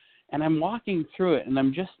down, and I'm walking through it, and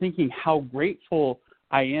I'm just thinking how grateful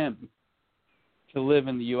I am to live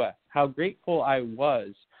in the U.S., how grateful I was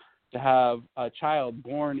to have a child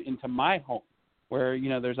born into my home where,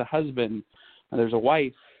 there's a husband, there's a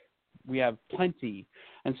wife, we have plenty.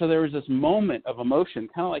 And so there was this moment of emotion,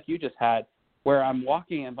 kind of like you just had, where I'm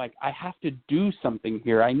walking and like, I have to do something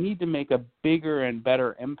here. I need to make a bigger and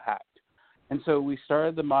better impact. And so we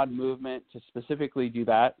started the mod movement to specifically do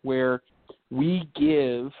that, where we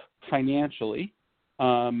give financially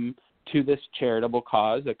to this charitable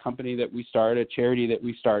cause, a company that we started, a charity that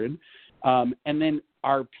we started. And then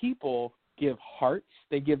our people give hearts.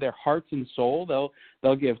 They give their hearts and soul.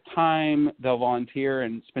 They'll give time. They'll volunteer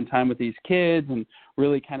and spend time with these kids and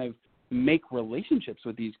really kind of make relationships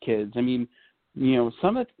with these kids. I mean,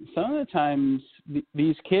 some of the times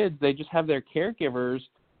these kids, they just have their caregivers,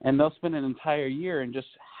 and they'll spend an entire year and just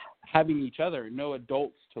having each other, no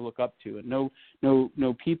adults to look up to, and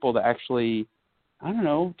no people to actually,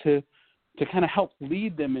 to kind of help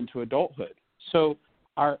lead them into adulthood. So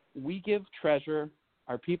we give treasure,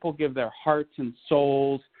 our people give their hearts and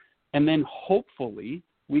souls, and then hopefully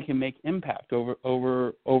we can make impact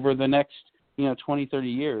over the next 20, 30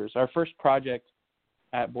 years. Our first project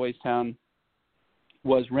at Boys Town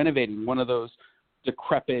was renovating one of those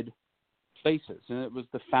decrepit places, and it was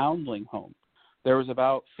the Foundling Home. There was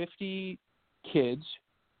about 50 kids,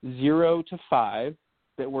 0 to 5,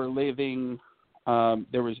 that were living.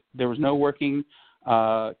 There was no working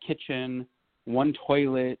kitchen, one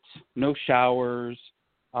toilet, no showers.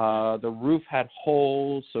 The roof had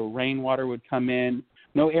holes, so rainwater would come in.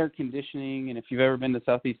 No air conditioning, and if you've ever been to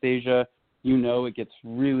Southeast Asia, it gets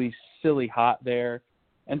really silly hot there.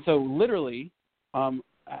 And so literally,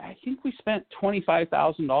 I think we spent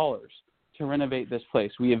 $25,000 to renovate this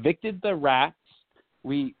place. We evicted the rats.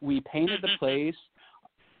 We painted the place.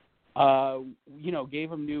 Gave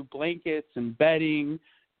them new blankets and bedding,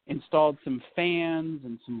 installed some fans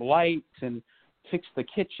and some lights, and fixed the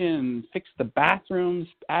kitchen, fixed the bathrooms,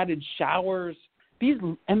 added showers. These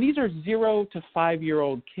are 0 to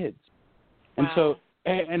 5-year-old kids. And wow. So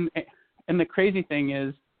and the crazy thing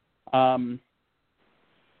is, I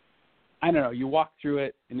don't know, you walk through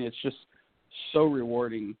it and it's just so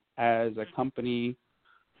rewarding as a company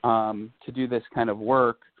to do this kind of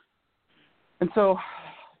work. And so,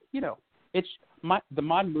 it's the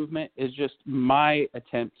mod movement is just my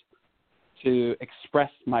attempt to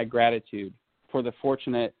express my gratitude for the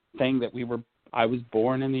fortunate thing that I was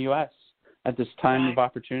born in the U.S. at this time right. of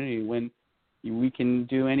opportunity when we can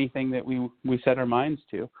do anything that we set our minds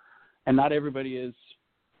to. And not everybody is,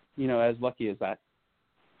 as lucky as that.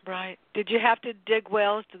 Right. Did you have to dig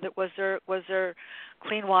wells? Was there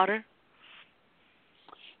clean water?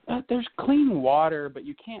 There's clean water, but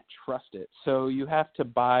you can't trust it. So you have to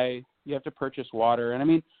purchase water. And I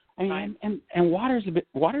mean, Right. and water's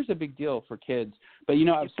a big deal for kids. But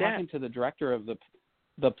I was talking to the director of the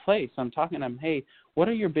place. I'm talking to him, hey, what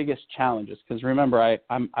are your biggest challenges? Because remember, I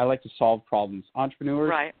like to solve problems. Entrepreneurs,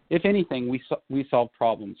 Right. if anything, we solve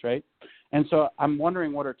problems, right? And so I'm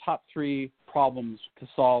wondering what her top 3 problems to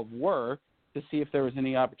solve were, to see if there was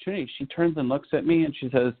any opportunity. She turns and looks at me and she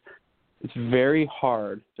says, it's very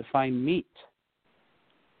hard to find meat.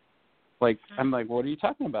 I'm like, what are you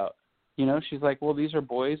talking about? She's like, well, these are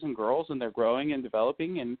boys and girls and they're growing and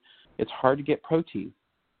developing and it's hard to get protein.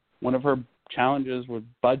 One of her challenges was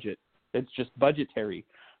budget. It's just budgetary.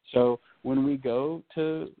 So when we go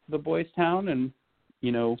to the Boys Town and,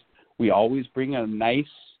 we always bring a nice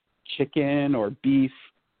chicken or beef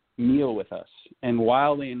meal with us. And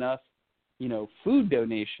wildly enough, food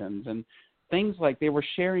donations and things like they were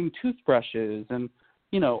sharing toothbrushes and,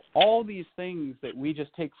 all these things that we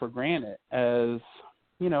just take for granted as,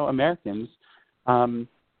 Americans.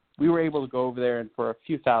 We were able to go over there and for a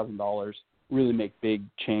few $1,000s really make big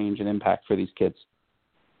change and impact for these kids.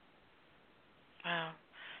 Wow.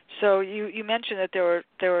 So you mentioned that there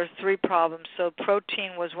were 3 problems. So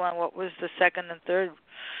protein was one. What was the second and third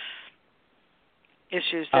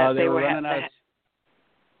issues that they were having? running out of.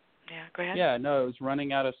 Yeah, go ahead. Yeah, no, it was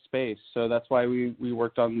running out of space. So that's why we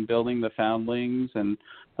worked on building the foundlings and,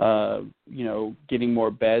 getting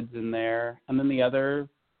more beds in there. And then the other,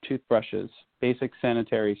 toothbrushes, basic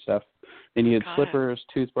sanitary stuff. They needed slippers,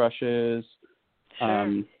 toothbrushes,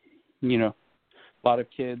 Sure. A lot of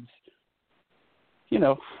kids.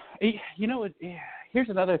 Here's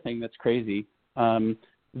another thing that's crazy.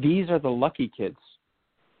 These are the lucky kids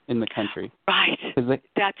in the country. Right.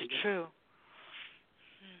 That's true.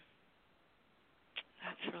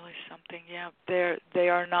 That's really something. Yeah, they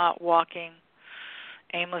are not walking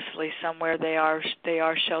aimlessly somewhere. They are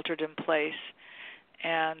sheltered in place,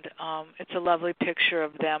 and it's a lovely picture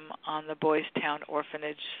of them on the Boys Town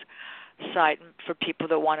Orphanage site. And for people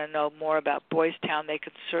that want to know more about Boys Town, they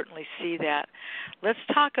could certainly see that. Let's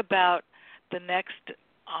talk about the next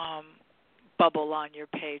bubble on your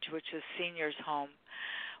page, which is Seniors Home.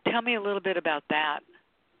 Tell me a little bit about that.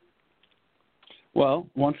 Well,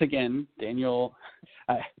 once again, Daniel,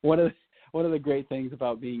 one of the great things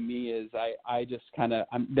about being me is I just kind of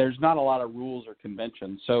there's not a lot of rules or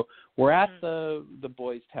conventions. So we're at the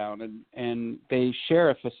Boys Town and they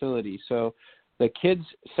share a facility. So the kids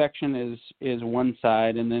section is one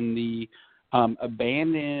side, and then the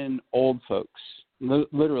abandoned old folks,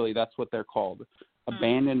 literally that's what they're called,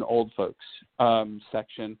 abandoned old folks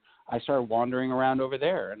section. I started wandering around over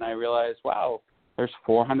there, and I realized, wow, there's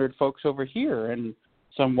 400 folks over here. And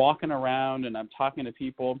so I'm walking around and I'm talking to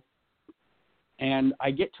people, and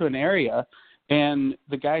I get to an area and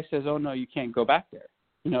the guy says, oh no, you can't go back there.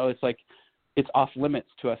 It's like, it's off limits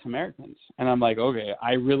to us Americans. And I'm like, okay,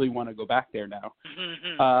 I really want to go back there now.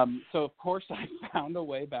 Mm-hmm. So of course I found a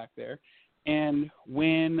way back there. And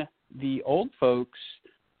when the old folks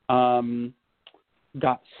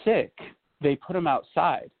got sick, they put them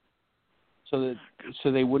outside so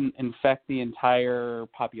they wouldn't infect the entire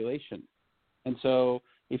population. And so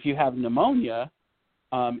if you have pneumonia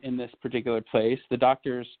in this particular place, the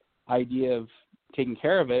doctor's idea of taking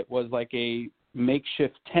care of it was like a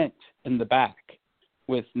makeshift tent in the back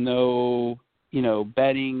with no,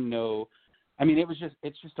 bedding,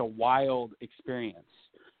 it's just a wild experience.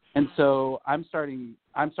 And so I'm starting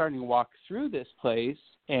to walk through this place,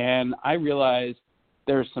 and I realized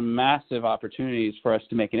there's some massive opportunities for us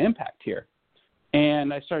to make an impact here.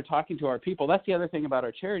 And I started talking to our people. That's the other thing about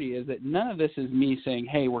our charity, is that none of this is me saying,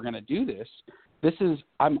 hey, we're going to do this.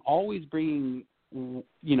 I'm always bringing,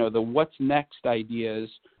 the what's next ideas.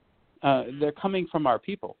 They're coming from our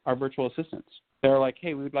people, our virtual assistants. They're like,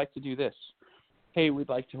 hey, we'd like to do this. Hey, we'd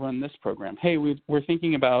like to run this program. Hey, we're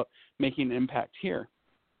thinking about making an impact here.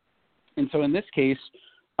 And so in this case,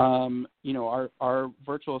 our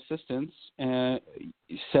virtual assistants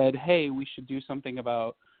said, hey, we should do something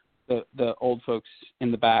about the old folks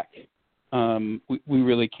in the back. We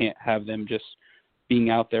really can't have them just being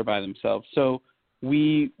out there by themselves. So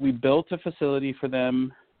we built a facility for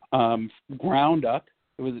them ground up.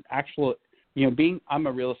 It was an actual, I'm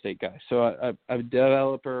a real estate guy, so I'm a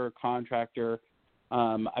developer, contractor.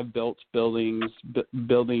 I've built buildings.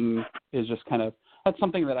 Building is just that's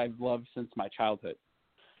something that I've loved since my childhood.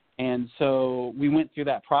 And so we went through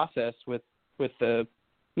that process with the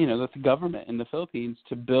government in the Philippines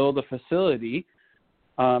to build a facility,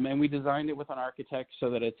 and we designed it with an architect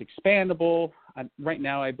so that it's expandable. Right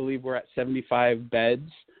now, I believe we're at 75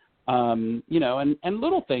 beds, and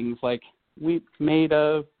little things like we made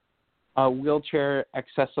a a wheelchair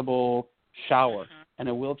accessible shower and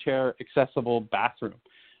a wheelchair accessible bathroom.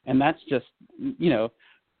 And that's just,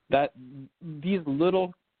 that these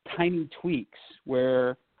little tiny tweaks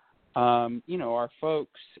where, our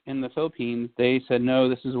folks in the Philippines, they said, no,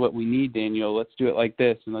 this is what we need, Daniel. Let's do it like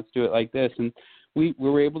this and let's do it like this. And we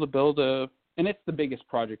were able to build and it's the biggest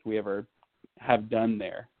project we ever have done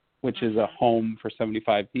there, which is a home for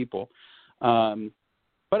 75 people.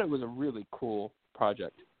 But it was a really cool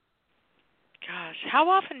project. Gosh, how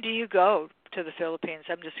often do you go to the Philippines?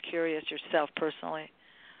 I'm just curious yourself personally.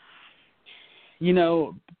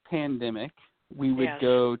 Pandemic, we would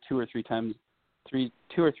go two or three times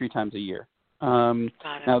a year.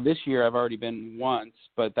 Now this year I've already been once,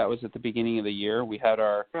 but that was at the beginning of the year. We had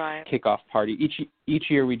our kickoff party. Each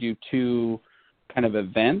year we do two kind of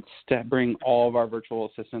events to bring all of our virtual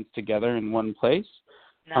assistants together in one place.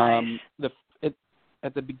 Nice.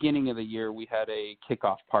 At the beginning of the year we had a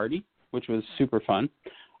kickoff party, which was super fun.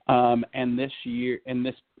 And this year,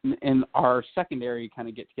 in our secondary kind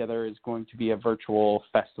of get together is going to be a virtual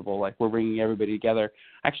festival. Like we're bringing everybody together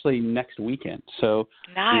actually next weekend. So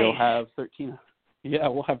we'll have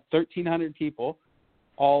 1,300 people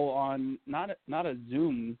all on not a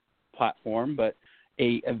Zoom platform, but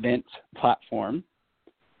a event platform.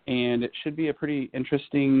 And it should be a pretty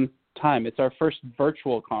interesting time. It's our first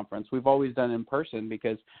virtual conference. We've always done in person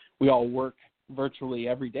because we all work virtually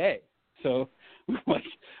every day. So we're like,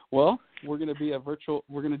 well, we're going to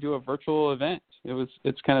do a virtual event.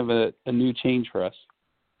 It's kind of a new change for us.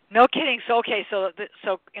 No kidding. So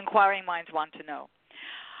inquiring minds want to know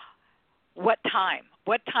what time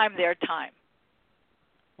their time.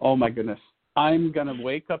 Oh my goodness. I'm going to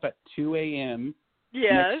wake up at 2 a.m.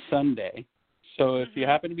 next Sunday. So if you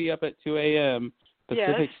happen to be up at 2 a.m.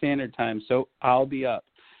 Pacific Standard Time, so I'll be up.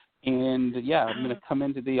 And I'm going to come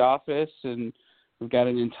into the office and we've got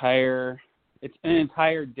an entire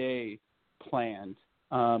day planned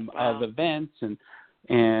of events and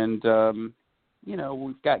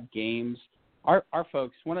we've got games. Our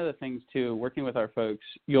folks, one of the things too, working with our folks,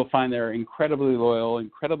 you'll find they're incredibly loyal,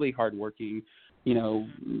 incredibly hardworking.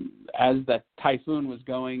 As the typhoon was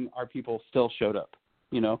going, our people still showed up.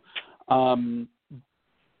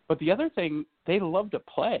 But the other thing, they love to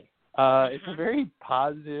play. It's a very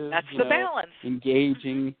positive, that's the balance.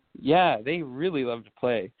 Engaging. Yeah, they really love to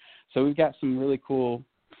play. So we've got some really cool,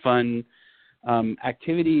 fun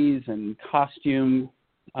activities and costume,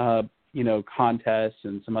 contests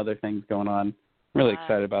and some other things going on. Really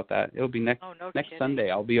excited about that. It'll be next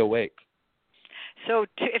Sunday. I'll be awake. So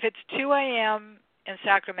if it's 2 a.m. in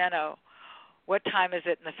Sacramento, what time is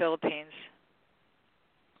it in the Philippines?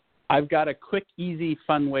 I've got a quick, easy,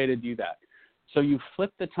 fun way to do that. So you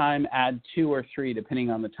flip the time, add 2 or 3, depending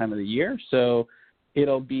on the time of the year. So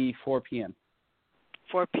it'll be 4 p.m.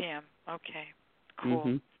 4 p.m. Okay, cool.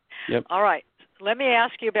 Mm-hmm. Yep. All right. Let me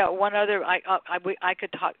ask you about one other. I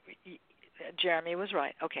could talk. Jeremy was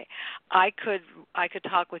right. Okay, I could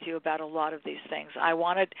talk with you about a lot of these things. I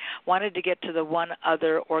wanted to get to the one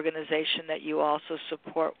other organization that you also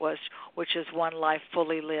support, which is One Life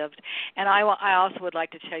Fully Lived. And I also would like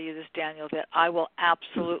to tell you this, Daniel, that I will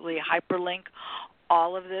absolutely hyperlink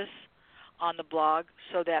all of this on the blog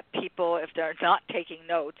so that people, if they're not taking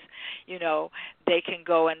notes, they can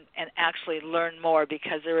go and actually learn more,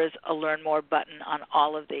 because there is a learn more button on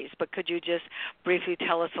all of these. But could you just briefly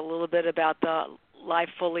tell us a little bit about the Life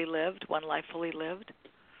Fully Lived, One Life Fully Lived?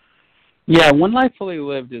 Yeah, One Life Fully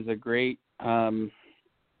Lived is a great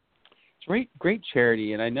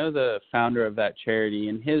charity, and I know the founder of that charity,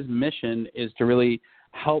 and his mission is to really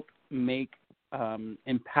help make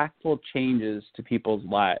impactful changes to people's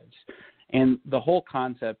lives. And the whole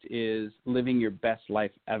concept is living your best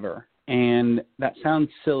life ever. And that sounds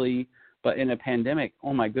silly, but in a pandemic,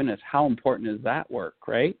 oh my goodness, how important is that work,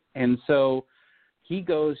 right? And so he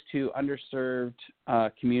goes to underserved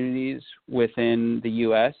communities within the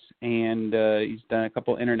U.S., and he's done a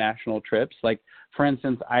couple international trips. Like, for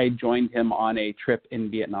instance, I joined him on a trip in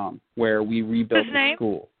Vietnam where we rebuilt the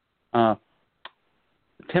school.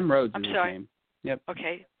 Tim Rhodes is his name. Yep.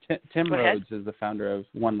 Okay. Tim Rhodes is the founder of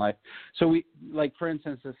One Life. So we, like, for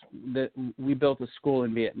instance, we built a school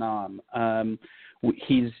in Vietnam.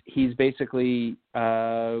 He's basically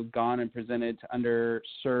gone and presented to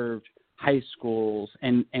underserved high schools,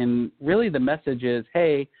 and really the message is,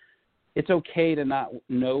 hey, it's okay to not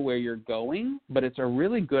know where you're going, but it's a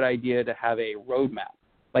really good idea to have a roadmap,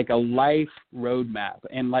 like a life roadmap,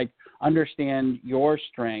 and like understand your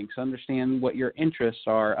strengths, understand what your interests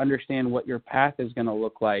are, understand what your path is going to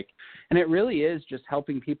look like. And it really is just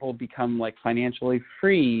helping people become like financially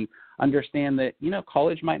free, understand that,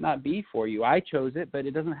 college might not be for you. I chose it, but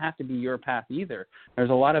it doesn't have to be your path either. There's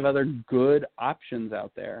a lot of other good options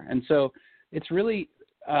out there. And so it's really,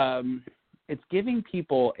 it's giving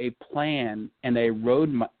people a plan and a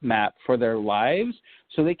roadmap for their lives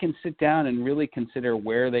so they can sit down and really consider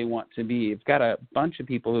where they want to be. I've got a bunch of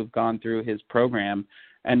people who've gone through his program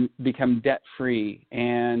and become debt-free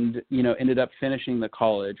and, ended up finishing the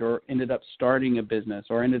college or ended up starting a business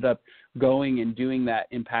or ended up going and doing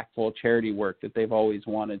that impactful charity work that they've always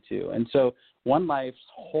wanted to. And so One Life's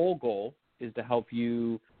whole goal is to help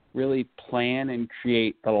you really plan and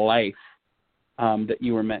create the life that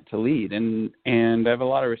you were meant to lead. And I have a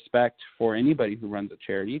lot of respect for anybody who runs a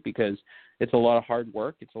charity because it's a lot of hard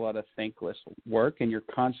work. It's a lot of thankless work, and you're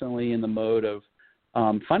constantly in the mode of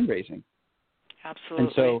fundraising. Absolutely.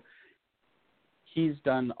 And so he's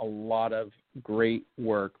done a lot of great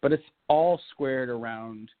work, but it's all squared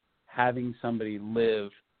around having somebody live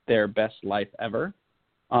their best life ever,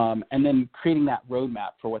 and then creating that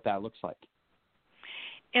roadmap for what that looks like.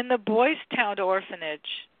 In the Boys Town Orphanage,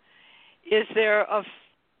 is there a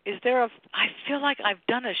I feel like I've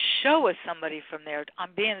done a show with somebody from there. I'm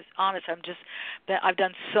being honest. I've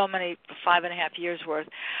done so many 5.5 years worth.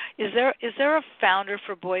 Is there a founder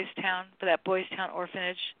for Boys Town, for that Boys Town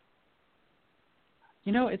Orphanage?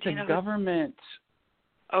 It's a government.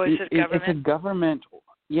 Oh, is it government? It's a government.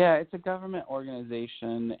 Yeah, it's a government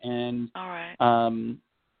organization, and all right.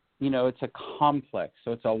 It's a complex.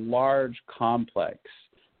 So it's a large complex.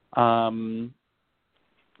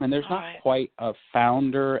 And there's not quite a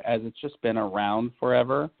founder as it's just been around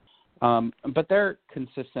forever. But they're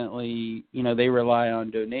consistently, they rely on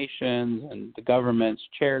donations and the government's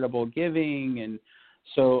charitable giving. And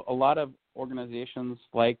so a lot of organizations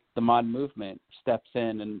like the Mod Movement steps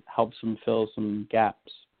in and helps them fill some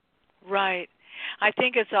gaps. Right. I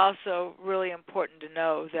think it's also really important to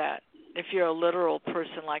know that if you're a literal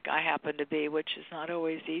person like I happen to be, which is not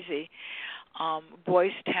always easy,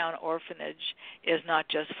 Boys Town Orphanage is not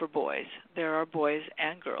just for boys. There are boys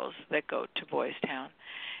and girls that go to Boys Town,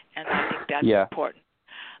 and I think that's important.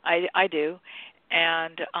 I do.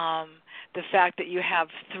 And the fact that you have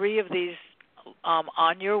 3 of these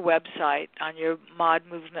on your website, on your Mod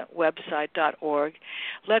Movement website.org,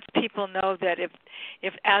 lets people know that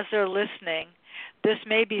if as they're listening, this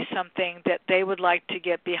may be something that they would like to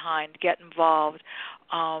get behind, get involved,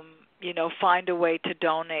 find a way to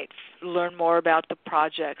donate, learn more about the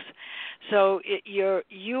projects. So you're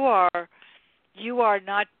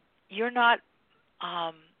not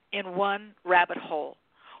in one rabbit hole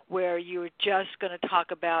where you're just going to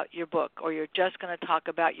talk about your book, or you're just going to talk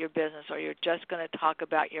about your business, or you're just going to talk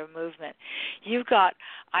about your movement. You've got,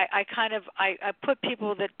 I put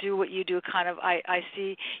people that do what you do I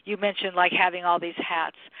see, you mentioned like having all these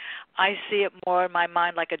hats. I see it more in my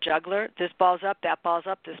mind like a juggler. This ball's up, that ball's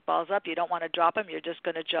up, this ball's up. You don't want to drop them. You're just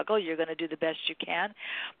going to juggle. You're going to do the best you can.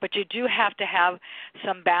 But you do have to have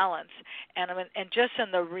some balance. And just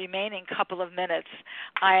in the remaining couple of minutes,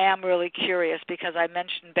 I am really curious because I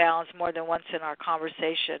mentioned balance more than once in our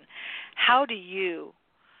conversation. How do you've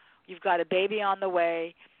got a baby on the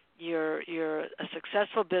way, you're a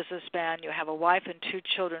successful businessman, you have a wife and 2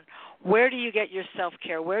 children. Where do you get your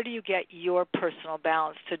self-care? Where do you get your personal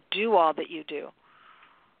balance to do all that you do?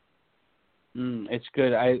 It's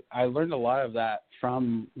good. I learned a lot of that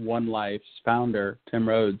from One Life's founder, Tim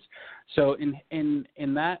Rhodes. So in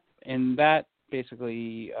that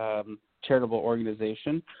basically charitable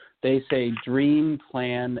organization, they say dream,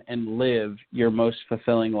 plan, and live your most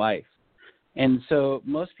fulfilling life. And so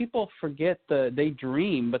most people forget they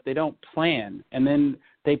dream, but they don't plan. And then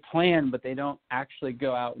they plan, but they don't actually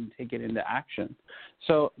go out and take it into action.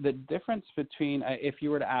 So the difference between, if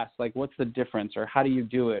you were to ask, like, what's the difference, or how do you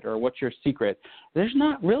do it, or what's your secret? There's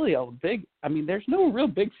not really there's no real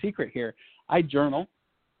big secret here. I journal.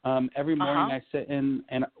 Every morning I sit in,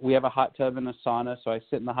 and we have a hot tub and a sauna, so I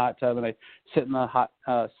sit in the hot tub and I sit in the hot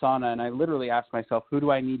sauna, and I literally ask myself, who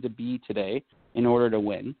do I need to be today in order to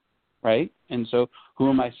win, right? And so who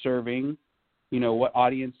am I serving? What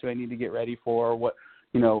audience do I need to get ready for? What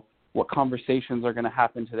conversations are going to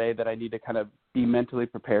happen today that I need to kind of be mentally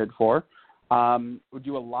prepared for? We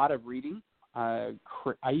do a lot of reading. I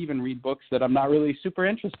even read books that I'm not really super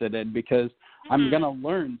interested in because I'm going to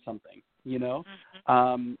learn something.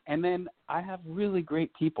 And then I have really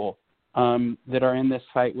great people that are in this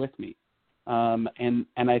fight with me. And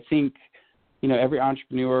I think, every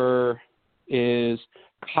entrepreneur is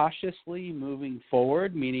cautiously moving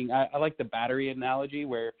forward, meaning I like the battery analogy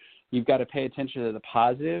where you've got to pay attention to the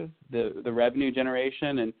positive, the revenue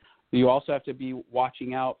generation, and you also have to be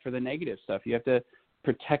watching out for the negative stuff. You have to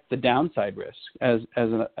protect the downside risk as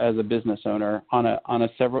a business owner on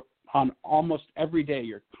almost every day.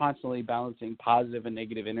 You're constantly balancing positive and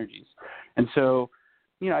negative energies. And so,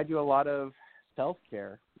 I do a lot of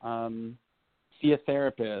self-care, see a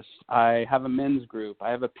therapist. I have a men's group. I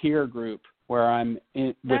have a peer group where I'm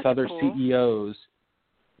with other cool. CEOs.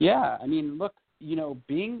 Yeah. I mean, look,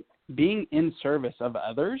 being in service of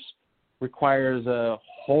others requires a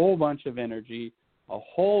whole bunch of energy, a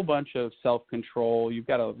whole bunch of self-control. You've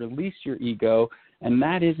got to release your ego, and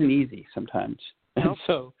that isn't easy sometimes. Nope. And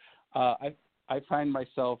so I find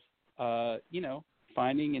myself,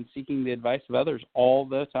 finding and seeking the advice of others all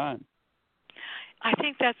the time. I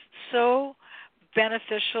think that's so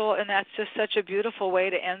beneficial, and that's just such a beautiful way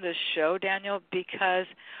to end this show, Daniel, because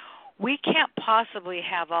we can't possibly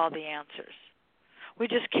have all the answers. We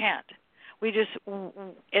just can't. We just,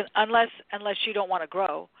 unless you don't want to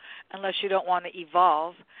grow, unless you don't want to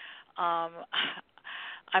evolve.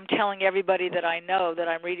 I'm telling everybody that I know that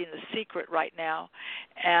I'm reading The Secret right now,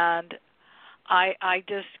 and I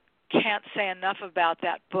just can't say enough about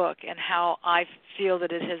that book and how I feel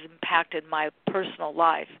that it has impacted my personal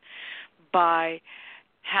life by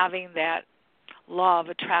having that law of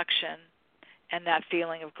attraction and that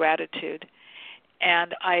feeling of gratitude.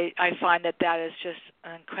 And I find that is just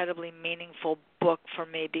an incredibly meaningful book for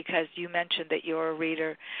me, because you mentioned that you're a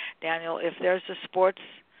reader, Daniel. If there's sports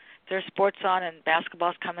on, and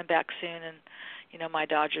basketball's coming back soon, and my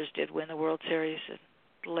Dodgers did win the World Series, and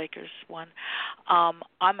the Lakers won, I'm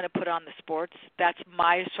going to put on the sports. That's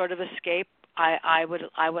my sort of escape. I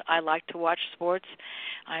like to watch sports.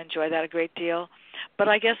 I enjoy that a great deal. But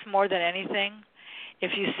I guess more than anything,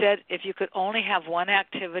 if you could only have one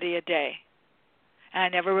activity a day, and I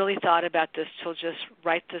never really thought about this till just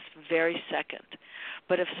right this very second,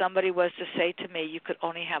 but if somebody was to say to me, you could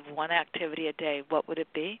only have one activity a day, what would it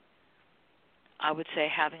be? I would say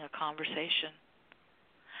having a conversation.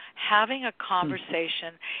 Having a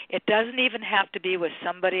conversation. It doesn't even have to be with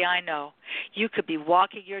somebody I know. You could be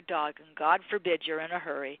walking your dog, and God forbid you're in a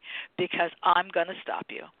hurry, because I'm going to stop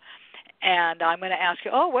you. And I'm going to ask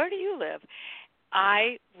you, where do you live?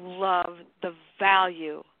 I love the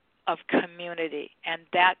value of community, and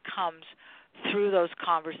that comes through those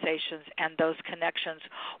conversations and those connections,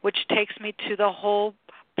 which takes me to the whole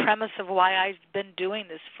premise of why I've been doing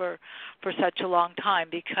this for such a long time,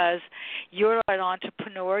 because you're an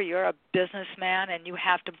entrepreneur, you're a businessman, and you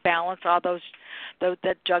have to balance all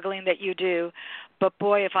that juggling that you do. But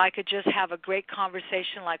boy, if I could just have a great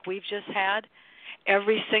conversation like we've just had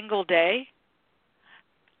every single day,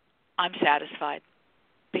 I'm satisfied,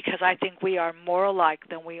 because I think we are more alike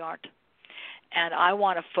than we aren't. And I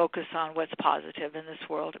want to focus on what's positive in this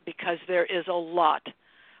world, because there is a lot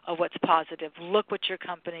of what's positive. Look what your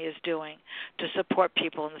company is doing to support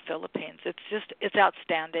people in the Philippines. It's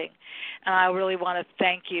outstanding. And I really want to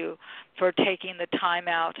thank you for taking the time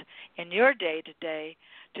out in your day today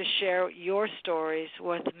to share your stories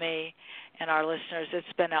with me and our listeners. It's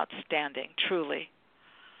been outstanding, truly.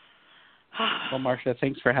 Well, Marcia,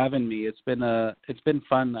 thanks for having me. It's been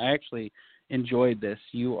fun. I actually enjoyed this.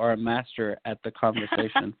 You are a master at the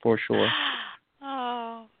conversation, for sure.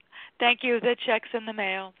 Oh, thank you. The check's in the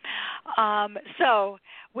mail. So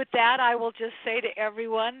with that, I will just say to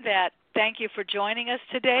everyone that thank you for joining us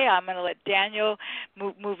today. I'm going to let Daniel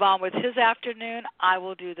move on with his afternoon. I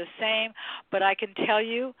will do the same. But I can tell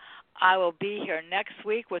you, I will be here next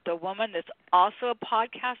week with a woman that's also a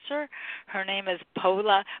podcaster. Her name is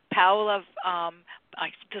Paola. I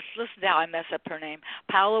just listen to how I mess up her name.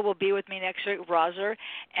 Paola will be with me next week, Roser,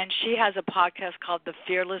 and she has a podcast called The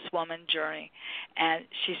Fearless Woman Journey, and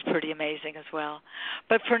she's pretty amazing as well.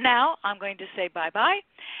 But for now, I'm going to say bye-bye,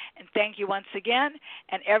 and thank you once again.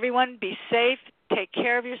 And everyone, be safe, take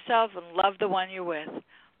care of yourself, and love the one you're with.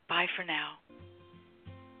 Bye for now.